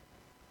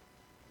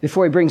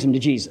before he brings them to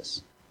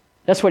Jesus.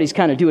 That's what he's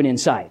kind of doing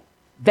inside,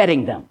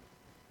 vetting them.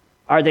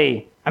 What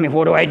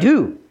do I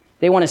do?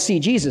 They want to see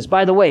Jesus.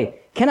 By the way,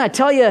 can I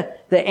tell you,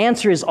 the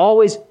answer is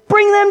always,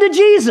 bring them to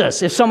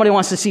Jesus if somebody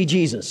wants to see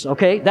Jesus,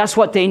 okay? That's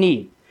what they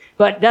need.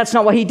 But that's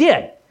not what he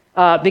did,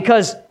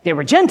 because they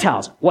were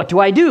Gentiles. What do?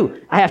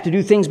 I have to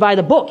do things by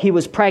the book. He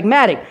was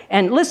pragmatic.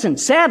 And listen,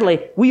 sadly,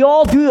 we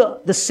all do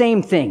the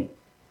same thing,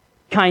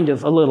 kind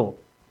of, a little.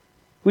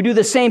 We do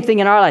the same thing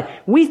in our life.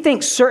 We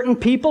think certain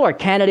people are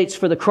candidates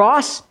for the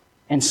cross,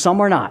 and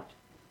some are not.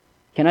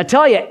 Can I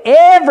tell you,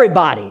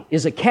 everybody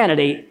is a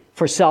candidate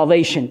for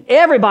salvation.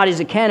 Everybody's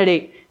a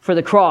candidate for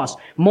the cross.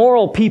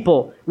 Moral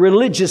people,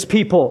 religious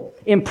people,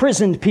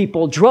 imprisoned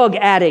people, drug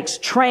addicts,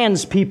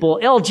 trans people,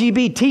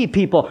 LGBT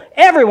people.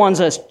 Everyone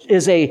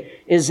is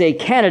a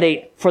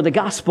candidate for the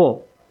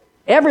gospel.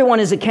 Everyone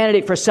is a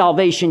candidate for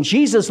salvation.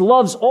 Jesus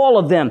loves all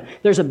of them.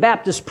 There's a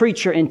Baptist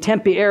preacher in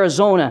Tempe,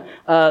 Arizona,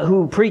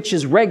 who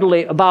preaches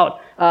regularly about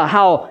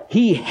how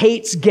he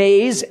hates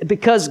gays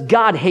because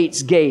God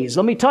hates gays.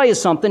 Let me tell you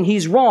something.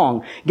 He's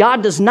wrong.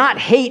 God does not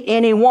hate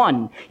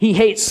anyone. He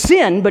hates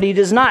sin, but he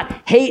does not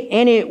hate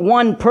any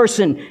one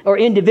person or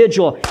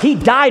individual. He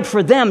died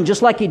for them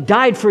just like he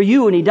died for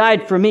you and he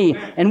died for me.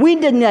 And we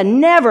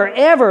never,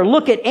 ever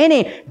look at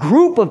any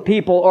group of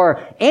people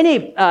or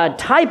any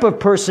type of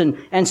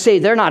person and say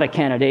they're not a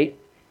candidate.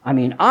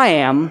 I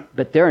am,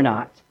 but they're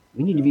not.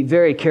 We need to be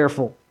very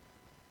careful.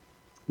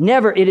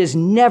 It is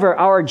never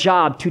our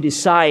job to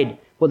decide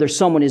whether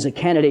someone is a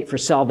candidate for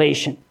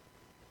salvation.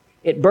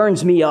 It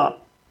burns me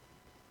up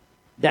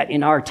that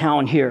in our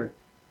town here,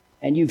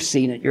 and you've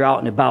seen it, you're out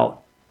and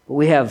about, but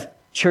we have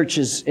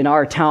churches in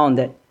our town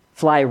that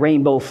fly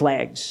rainbow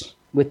flags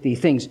with the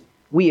things.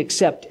 We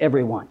accept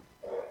everyone.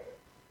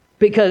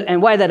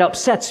 And why that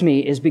upsets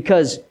me is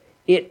because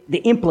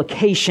the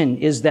implication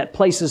is that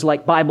places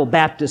like Bible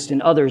Baptist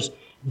and others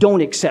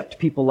don't accept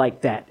people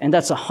like that, and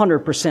that's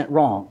 100%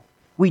 wrong.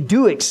 We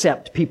do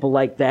accept people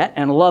like that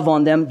and love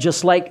on them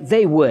just like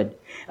they would.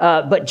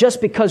 But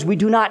just because we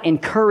do not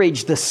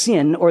encourage the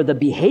sin or the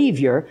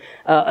behavior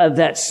of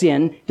that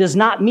sin does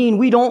not mean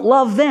we don't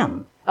love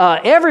them.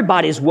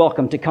 Everybody's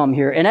welcome to come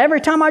here. And every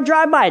time I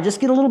drive by, I just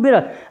get a little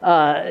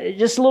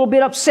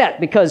bit upset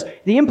because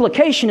the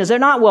implication is they're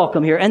not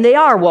welcome here, and they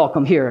are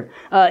welcome here.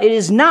 It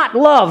is not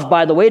love,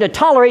 by the way, to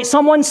tolerate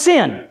someone's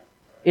sin.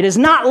 It is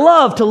not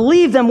love to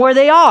leave them where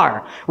they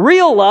are.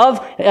 Real love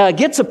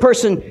gets a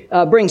person,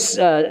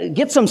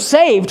 gets them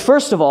saved,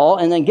 first of all,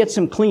 and then gets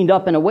them cleaned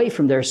up and away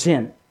from their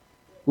sin.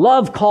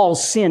 Love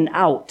calls sin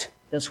out.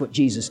 That's what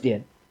Jesus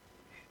did.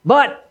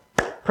 But,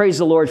 praise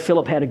the Lord,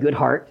 Philip had a good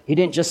heart. He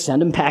didn't just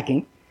send him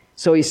packing.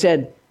 So he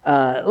said,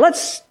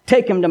 let's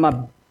take him to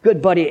my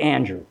good buddy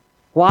Andrew.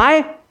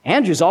 Why?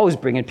 Andrew's always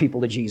bringing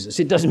people to Jesus.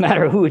 It doesn't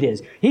matter who it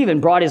is. He even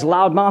brought his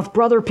loudmouth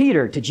brother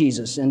Peter to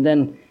Jesus and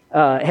then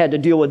had to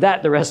deal with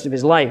that the rest of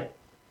his life.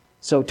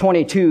 So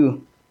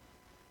 22,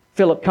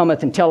 Philip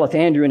cometh and telleth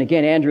Andrew, and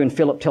again Andrew and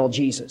Philip tell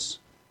Jesus.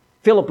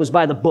 Philip was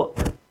by the book.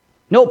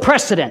 No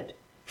precedent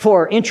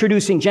for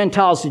introducing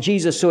Gentiles to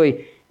Jesus, so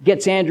he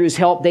gets Andrew's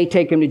help. They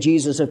take him to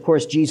Jesus. Of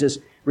course, Jesus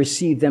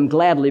received them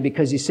gladly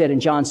because he said in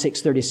John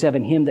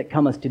 6:37, him that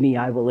cometh to me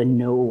I will in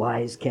no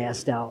wise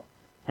cast out.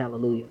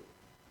 Hallelujah.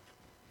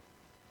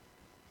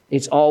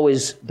 It's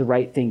always the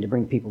right thing to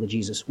bring people to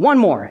Jesus. One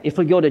more. If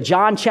we go to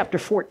John chapter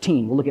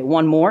 14, we'll look at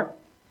one more.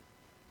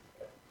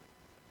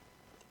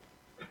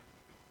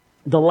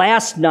 The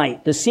last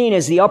night. The scene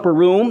is the upper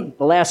room,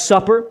 the Last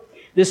Supper.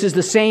 This is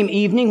the same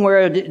evening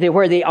where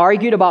they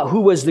argued about who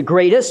was the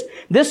greatest.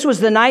 This was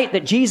the night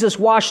that Jesus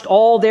washed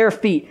all their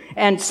feet.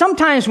 And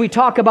sometimes we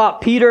talk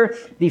about Peter,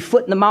 the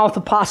foot in the mouth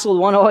apostle, the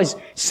one always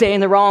saying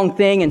the wrong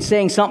thing and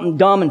saying something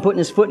dumb and putting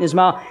his foot in his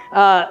mouth.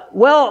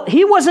 Well,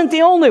 he wasn't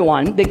the only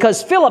one,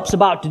 because Philip's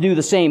about to do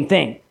the same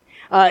thing.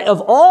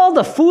 Of all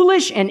the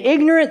foolish and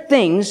ignorant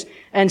things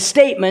and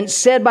statements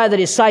said by the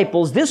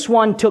disciples, this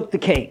one took the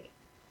cake.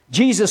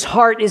 Jesus'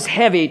 heart is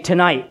heavy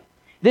tonight.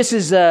 This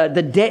is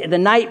the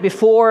night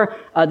before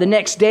the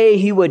next day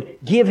he would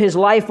give his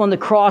life on the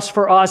cross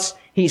for us.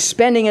 He's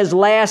spending his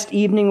last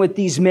evening with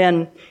these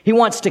men. He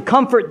wants to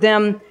comfort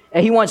them.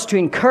 He wants to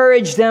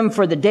encourage them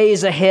for the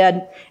days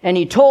ahead. And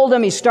he told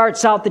them, he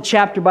starts out the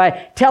chapter by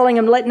telling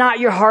them, let not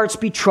your hearts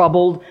be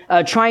troubled,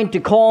 trying to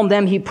calm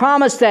them. He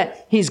promised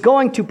that he's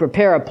going to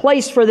prepare a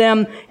place for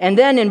them. And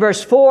then in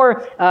verse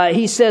 4,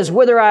 he says,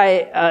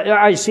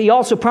 he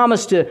also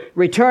promised to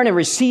return and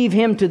receive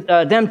them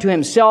to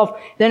himself.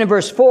 Then in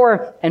verse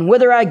 4, and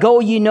whither I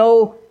go ye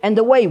know, and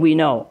the way we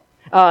know.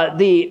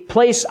 The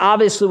place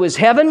obviously was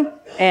heaven,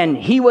 and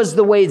he was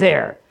the way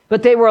there.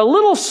 But they were a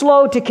little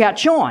slow to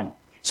catch on.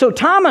 So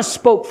Thomas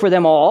spoke for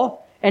them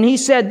all, and he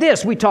said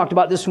this. We talked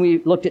about this when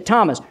we looked at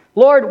Thomas.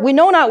 Lord, we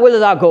know not whither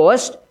thou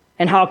goest,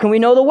 and how can we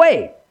know the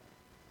way?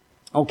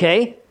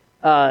 Okay,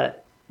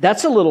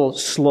 that's a little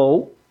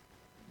slow.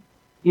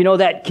 You know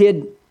that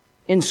kid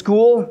in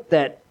school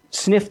that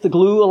sniffed the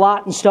glue a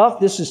lot and stuff?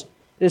 This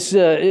is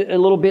a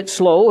little bit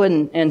slow,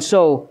 and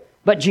so,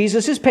 but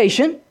Jesus is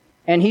patient,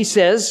 and he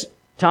says,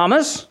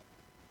 Thomas,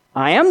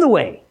 I am the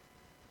way,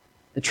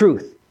 the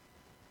truth,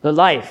 the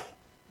life.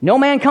 No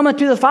man cometh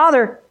to the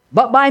Father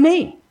but by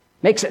me.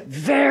 Makes it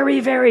very,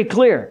 very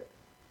clear.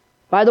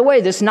 By the way,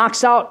 this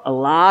knocks out a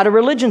lot of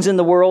religions in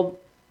the world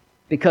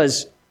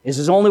because this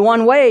is only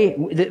one way.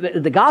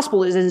 The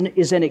gospel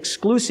is an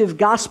exclusive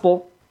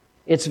gospel.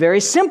 It's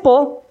very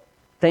simple.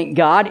 Thank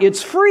God.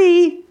 It's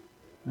free,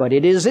 but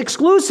it is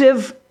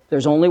exclusive.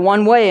 There's only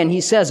one way, and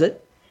he says it.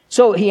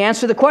 So he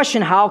answered the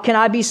question, how can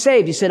I be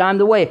saved? He said, I'm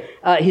the way.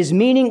 His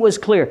meaning was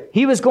clear.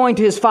 He was going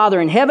to his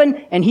Father in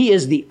heaven, and he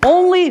is the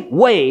only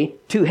way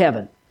to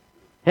heaven.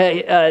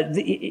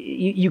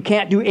 You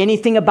can't do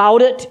anything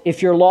about it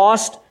if you're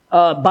lost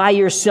by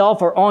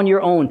yourself or on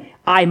your own.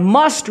 I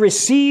must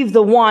receive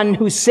the one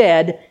who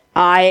said,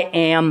 I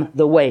am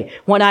the way.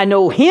 When I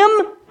know him,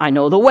 I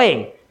know the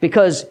way,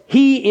 because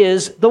he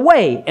is the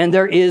way, and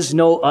there is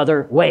no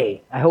other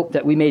way. I hope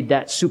that we made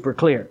that super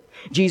clear.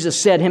 Jesus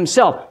said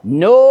himself,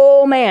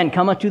 no man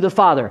cometh to the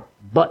Father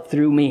but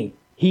through me.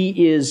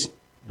 He is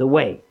the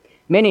way.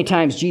 Many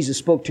times Jesus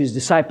spoke to his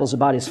disciples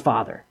about his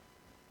Father.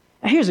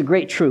 Now here's a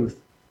great truth.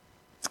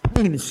 I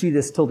didn't even see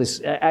this till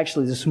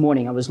this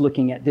morning. I was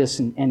looking at this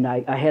and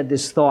I had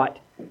this thought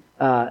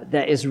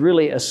that is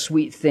really a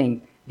sweet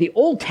thing. The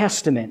Old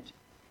Testament,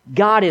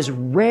 God is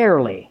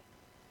rarely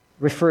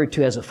referred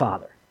to as a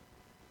father.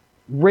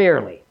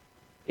 Rarely.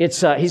 He's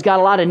got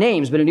a lot of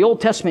names, but in the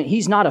Old Testament,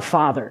 he's not a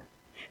father.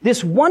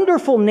 This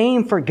wonderful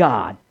name for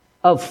God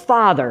of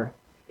Father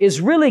is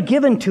really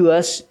given to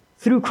us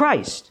through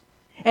Christ.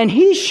 And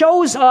he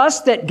shows us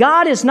that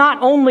God is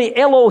not only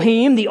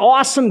Elohim, the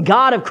awesome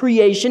God of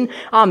creation,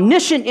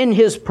 omniscient in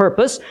his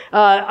purpose,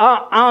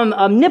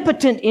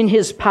 omnipotent in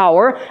his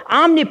power,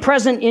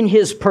 omnipresent in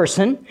his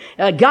person.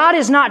 God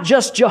is not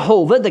just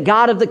Jehovah, the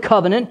God of the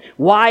covenant,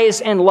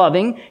 wise and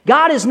loving.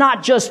 God is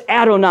not just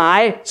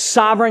Adonai,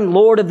 sovereign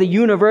Lord of the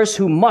universe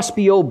who must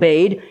be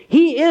obeyed.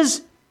 He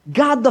is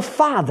God the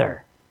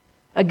Father,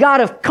 a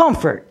God of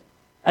comfort,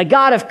 a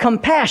God of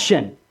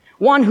compassion,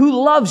 one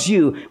who loves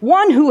you,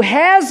 one who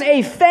has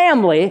a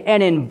family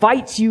and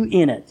invites you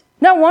in it. Isn't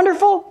that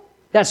wonderful?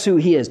 That's who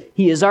he is.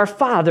 He is our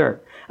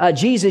Father.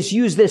 Jesus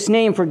used this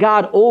name for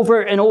God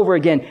over and over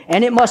again,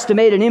 and it must have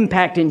made an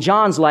impact in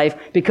John's life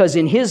because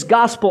in his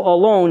gospel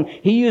alone,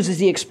 he uses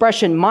the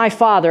expression, my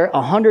Father,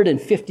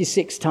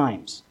 156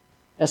 times.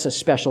 That's a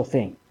special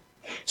thing.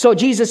 So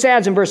Jesus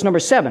adds in verse number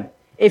 7,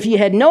 if ye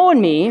had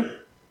known me,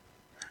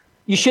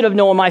 you should have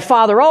known my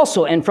Father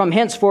also, and from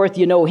henceforth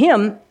you know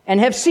him and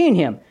have seen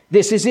him.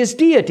 This is his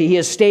deity. He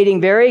is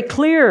stating very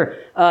clear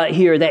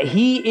here that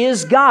he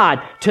is God.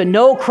 To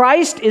know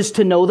Christ is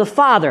to know the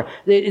Father.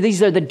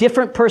 These are the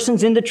different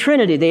persons in the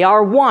Trinity. They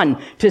are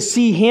one. To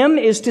see him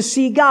is to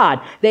see God.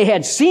 They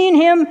had seen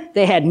him,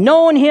 they had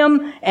known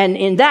him, and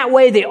in that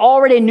way they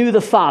already knew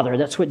the Father.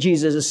 That's what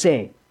Jesus is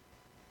saying.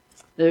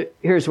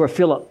 Here's where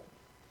Philip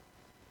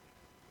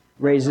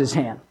raises his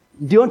hand.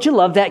 Don't you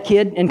love that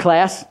kid in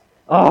class?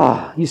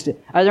 Oh,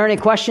 are there any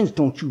questions?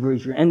 Don't you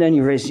raise your hand. And then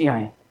you raise your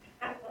hand.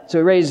 So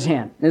he raises his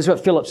hand. This is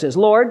what Philip says.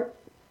 Lord,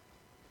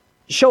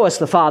 show us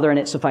the Father, and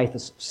it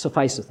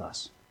sufficeth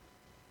us.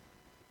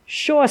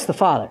 Show us the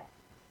Father.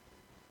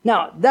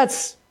 Now,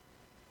 that's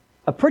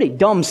a pretty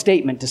dumb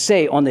statement to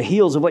say on the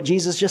heels of what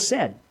Jesus just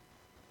said.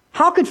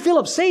 How could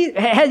Philip say,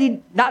 had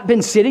he not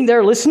been sitting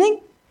there listening?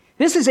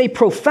 This is a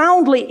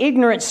profoundly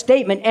ignorant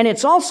statement, and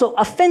it's also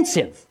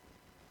offensive.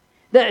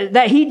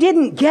 That he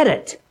didn't get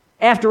it.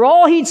 After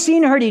all he'd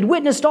seen and heard, he'd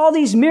witnessed all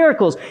these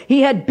miracles.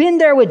 He had been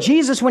there with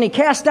Jesus when he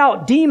cast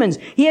out demons.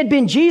 He had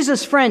been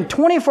Jesus' friend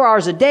 24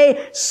 hours a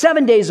day,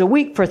 7 days a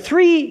week for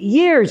 3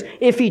 years.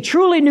 If he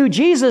truly knew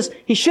Jesus,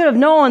 he should have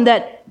known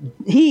that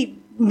he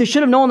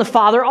should have known the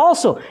Father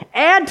also.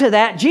 Add to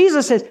that,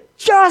 Jesus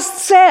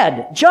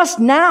just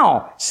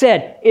now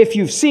said, if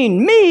you've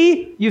seen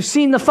me, you've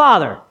seen the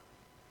Father.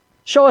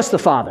 Show us the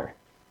Father.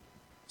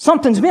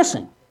 Something's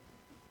missing.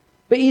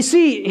 But you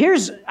see,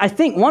 here's, I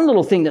think, one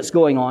little thing that's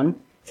going on.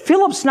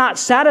 Philip's not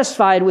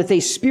satisfied with a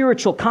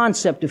spiritual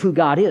concept of who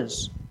God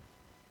is.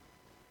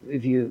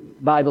 The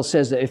Bible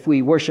says that if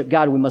we worship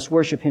God, we must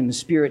worship him in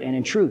spirit and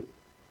in truth.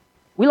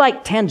 We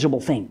like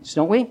tangible things,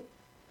 don't we?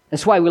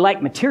 That's why we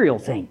like material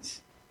things.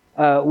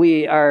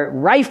 We are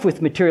rife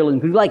with materialism.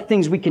 We like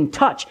things we can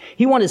touch.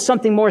 He wanted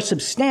something more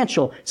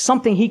substantial,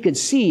 something he could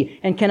see.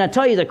 And can I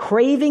tell you, the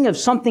craving of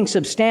something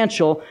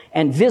substantial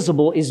and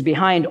visible is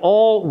behind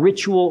all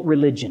ritual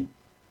religion.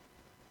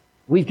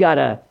 We've got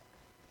a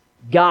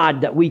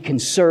God that we can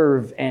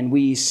serve, and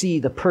we see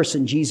the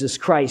person Jesus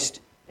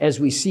Christ.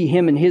 As we see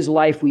him in his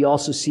life, we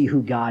also see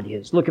who God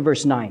is. Look at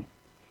verse 9.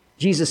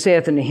 Jesus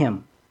saith unto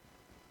him,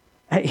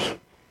 I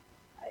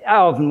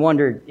often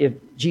wondered if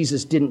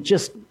Jesus didn't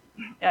just,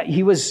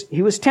 he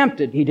was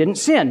tempted. He didn't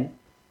sin.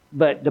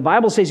 But the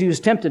Bible says he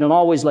was tempted in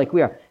all ways like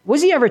we are.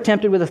 Was he ever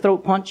tempted with a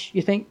throat punch,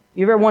 you think?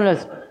 You ever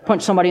wanted to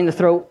punch somebody in the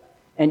throat?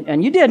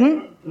 And you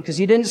didn't, because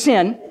you didn't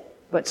sin.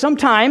 But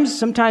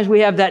sometimes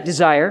we have that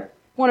desire. I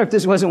wonder if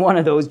this wasn't one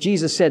of those.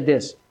 Jesus said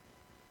this,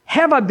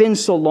 have I been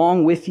so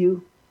long with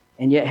you,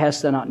 and yet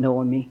hast thou not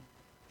known me?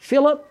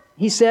 Philip,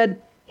 he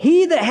said,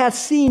 he that hath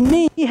seen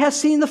me, he hath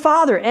seen the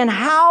Father. And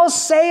how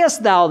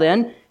sayest thou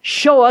then,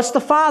 show us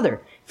the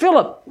Father?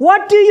 Philip,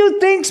 what do you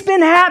think's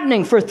been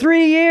happening for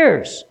 3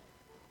 years?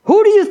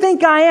 Who do you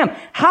think I am?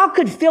 How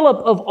could Philip,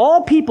 of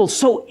all people,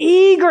 so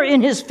eager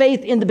in his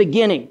faith in the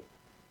beginning,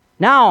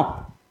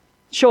 now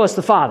show us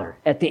the Father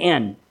at the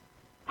end?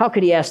 How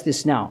could he ask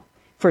this now?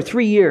 For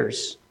 3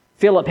 years,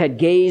 Philip had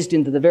gazed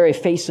into the very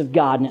face of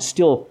God, and it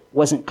still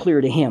wasn't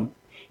clear to him.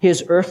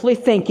 His earthly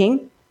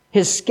thinking,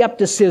 his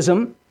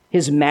skepticism,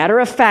 his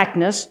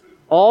matter-of-factness,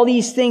 all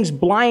these things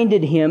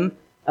blinded him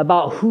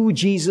about who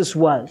Jesus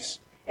was.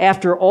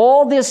 After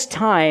all this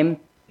time,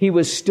 he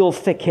was still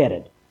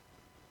thick-headed,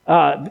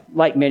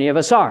 like many of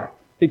us are,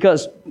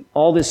 because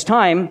all this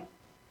time,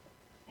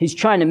 he's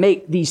trying to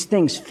make these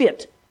things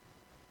fit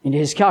into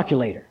his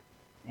calculator,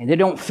 and they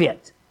don't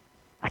fit.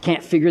 I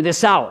can't figure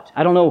this out.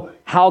 I don't know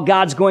how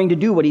God's going to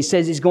do what he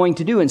says he's going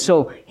to do. And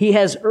so he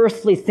has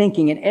earthly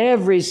thinking, and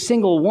every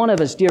single one of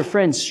us, dear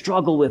friends,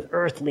 struggle with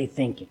earthly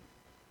thinking.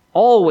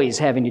 Always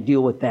having to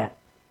deal with that.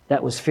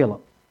 That was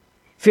Philip.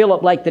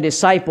 Philip, like the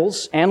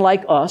disciples and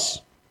like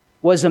us,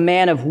 was a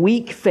man of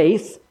weak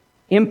faith,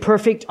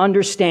 imperfect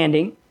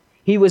understanding.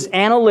 He was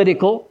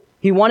analytical.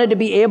 He wanted to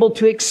be able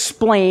to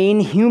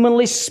explain,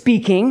 humanly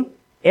speaking,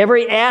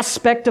 every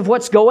aspect of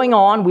what's going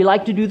on. We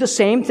like to do the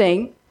same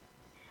thing.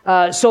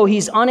 So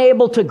he's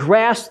unable to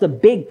grasp the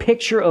big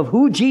picture of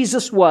who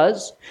Jesus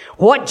was,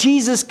 what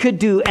Jesus could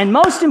do, and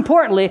most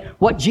importantly,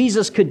 what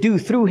Jesus could do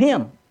through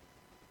him.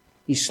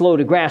 He's slow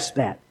to grasp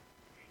that.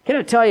 Can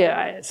I tell you,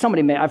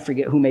 I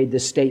forget who made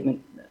this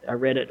statement. I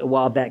read it a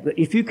while back, but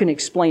if you can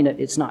explain it,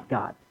 it's not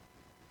God.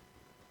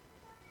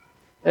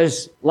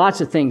 There's lots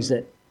of things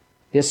that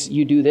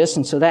you do this,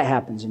 and so that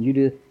happens, and you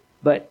do,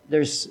 but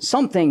there's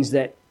some things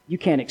that you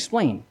can't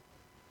explain,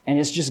 and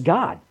it's just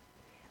God.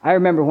 I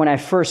remember when I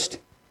first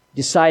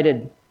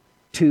decided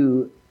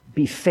to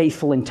be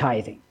faithful in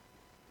tithing.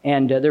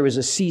 And there was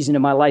a season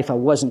in my life, I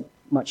wasn't,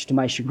 much to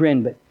my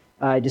chagrin, but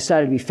I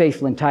decided to be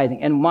faithful in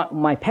tithing. And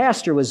my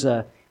pastor was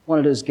one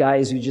of those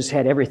guys who just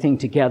had everything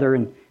together.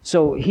 And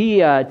so he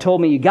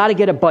told me, you got to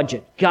get a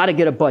budget,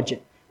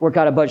 work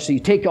out a budget. So you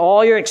take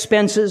all your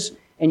expenses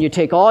and you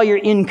take all your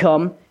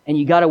income and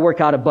you got to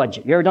work out a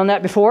budget. You ever done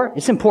that before?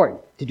 It's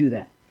important to do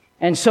that.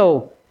 And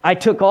so I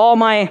took all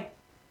my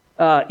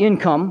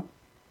income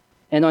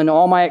and then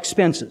all my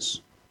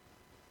expenses.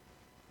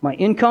 My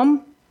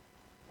income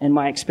and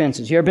my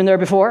expenses. You ever been there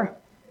before?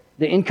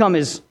 The income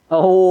is a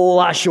whole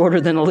lot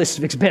shorter than the list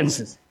of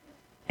expenses.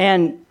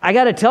 And I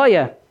got to tell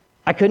you,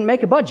 I couldn't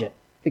make a budget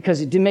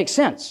because it didn't make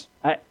sense.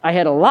 I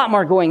had a lot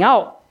more going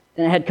out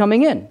than I had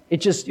coming in.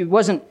 It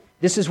wasn't,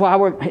 this is why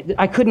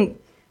I couldn't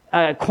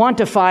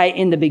quantify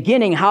in the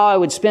beginning how I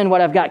would spend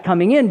what I've got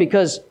coming in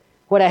because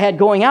what I had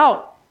going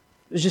out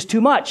was just too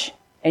much.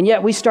 And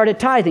yet we started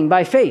tithing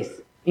by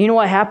faith. You know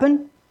what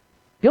happened?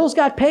 Bills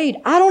got paid.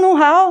 I don't know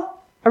how.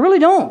 I really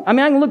don't. I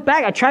mean, I can look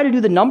back. I try to do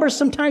the numbers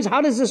sometimes.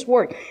 How does this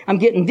work? I'm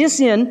getting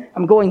this in,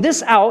 I'm going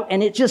this out,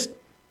 and it just,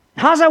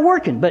 how's that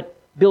working? But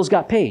bills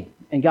got paid,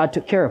 and God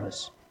took care of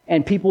us.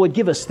 And people would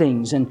give us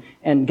things,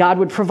 and God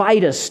would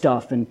provide us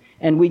stuff,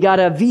 and we got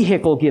a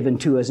vehicle given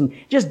to us. And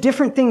just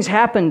different things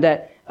happened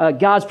that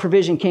God's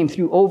provision came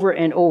through over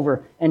and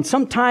over. And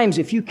sometimes,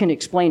 if you can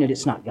explain it,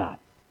 it's not God.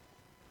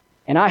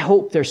 And I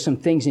hope there's some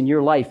things in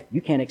your life you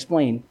can't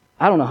explain.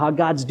 I don't know how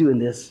God's doing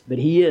this, but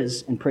He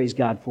is, and praise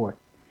God for it.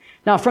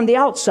 Now, from the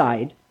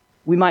outside,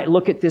 we might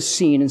look at this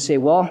scene and say,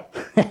 well,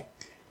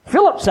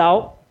 Philip's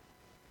out.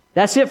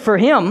 That's it for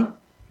him.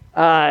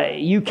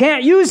 You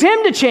can't use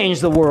him to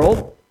change the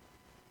world.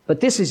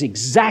 But this is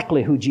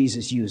exactly who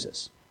Jesus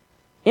uses.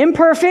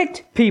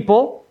 Imperfect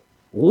people,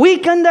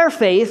 weak in their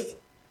faith,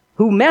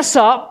 who mess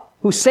up,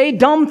 who say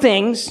dumb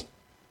things,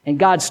 and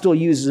God still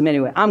uses them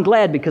anyway. I'm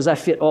glad because I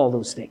fit all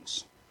those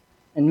things.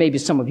 And maybe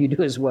some of you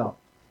do as well.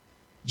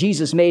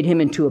 Jesus made him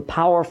into a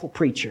powerful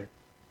preacher.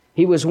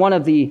 He was one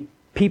of the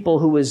people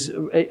who was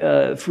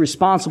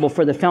responsible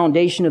for the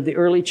foundation of the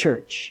early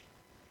church.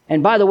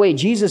 And by the way,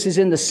 Jesus is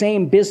in the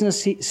same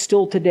business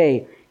still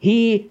today.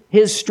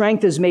 His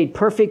strength is made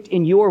perfect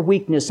in your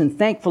weakness. And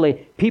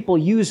thankfully,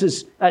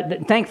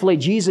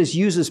 Jesus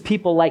uses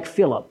people like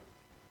Philip.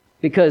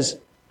 Because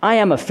I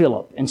am a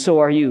Philip, and so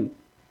are you.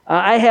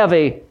 I have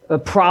a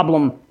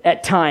problem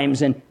at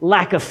times and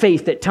lack of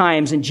faith at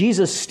times, and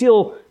Jesus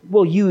still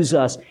will use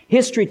us.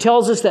 History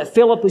tells us that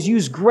Philip was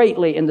used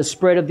greatly in the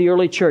spread of the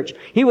early church.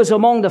 He was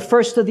among the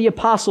first of the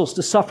apostles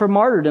to suffer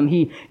martyrdom.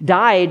 He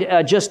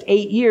died just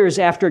 8 years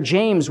after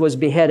James was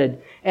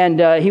beheaded. And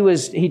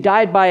he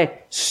died by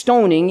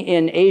stoning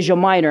in Asia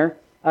Minor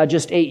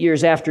just 8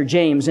 years after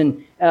James.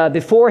 And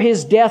before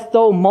his death,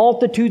 though,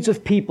 multitudes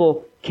of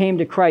people came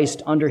to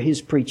Christ under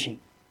his preaching.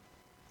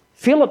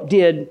 Philip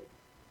did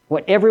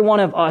what every one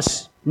of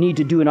us need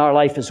to do in our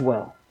life as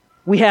well.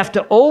 We have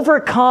to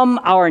overcome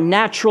our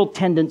natural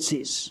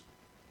tendencies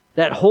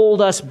that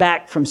hold us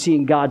back from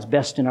seeing God's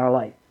best in our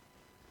life.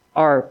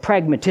 Our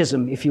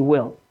pragmatism, if you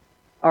will.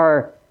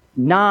 Our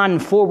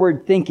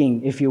non-forward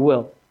thinking, if you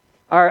will.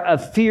 Our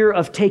fear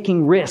of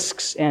taking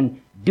risks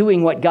and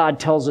doing what God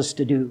tells us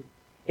to do.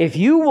 If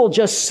you will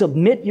just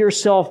submit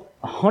yourself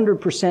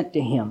 100%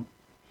 to Him,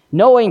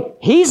 knowing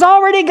He's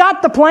already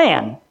got the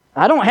plan.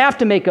 I don't have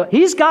to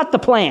He's got the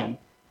plan.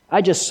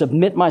 I just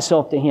submit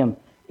myself to Him.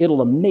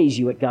 It'll amaze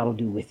you what God will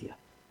do with you.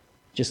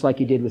 Just like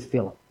He did with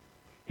Philip.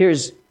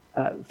 Here's,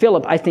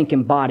 Philip, I think,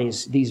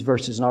 embodies these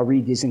verses, and I'll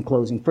read these in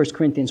closing. 1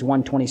 Corinthians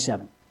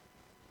 1:27.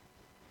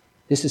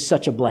 This is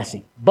such a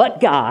blessing. But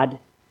God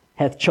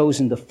hath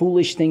chosen the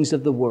foolish things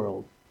of the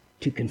world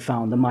to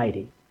confound the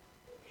mighty.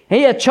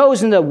 He hath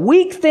chosen the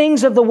weak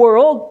things of the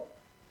world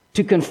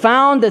to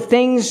confound the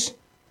things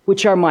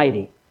which are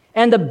mighty.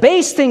 And the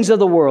base things of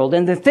the world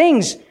and the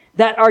things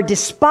that are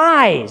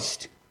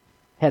despised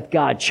hath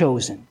God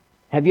chosen.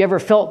 Have you ever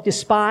felt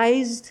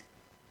despised?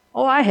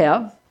 Oh, I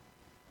have.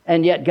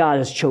 And yet God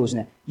has chosen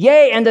it.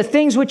 Yea, and the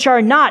things which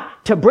are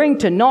not, to bring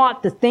to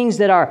naught the things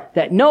that are,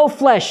 that no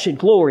flesh should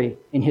glory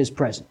in His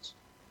presence.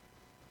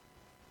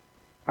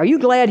 Are you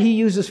glad He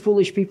uses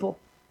foolish people?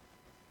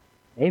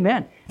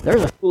 Amen.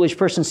 There's a foolish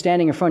person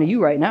standing in front of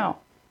you right now.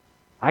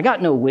 I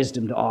got no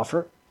wisdom to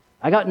offer.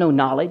 I got no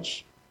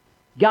knowledge.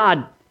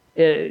 God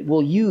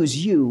will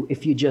use you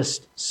if you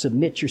just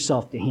submit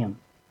yourself to Him.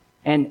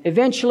 And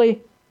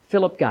eventually,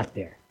 Philip got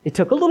there. It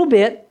took a little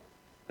bit,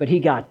 but he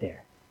got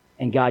there.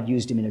 And God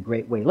used him in a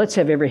great way. Let's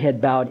have every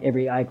head bowed,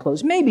 every eye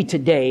closed. Maybe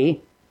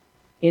today,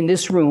 in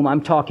this room,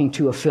 I'm talking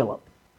to a Philip.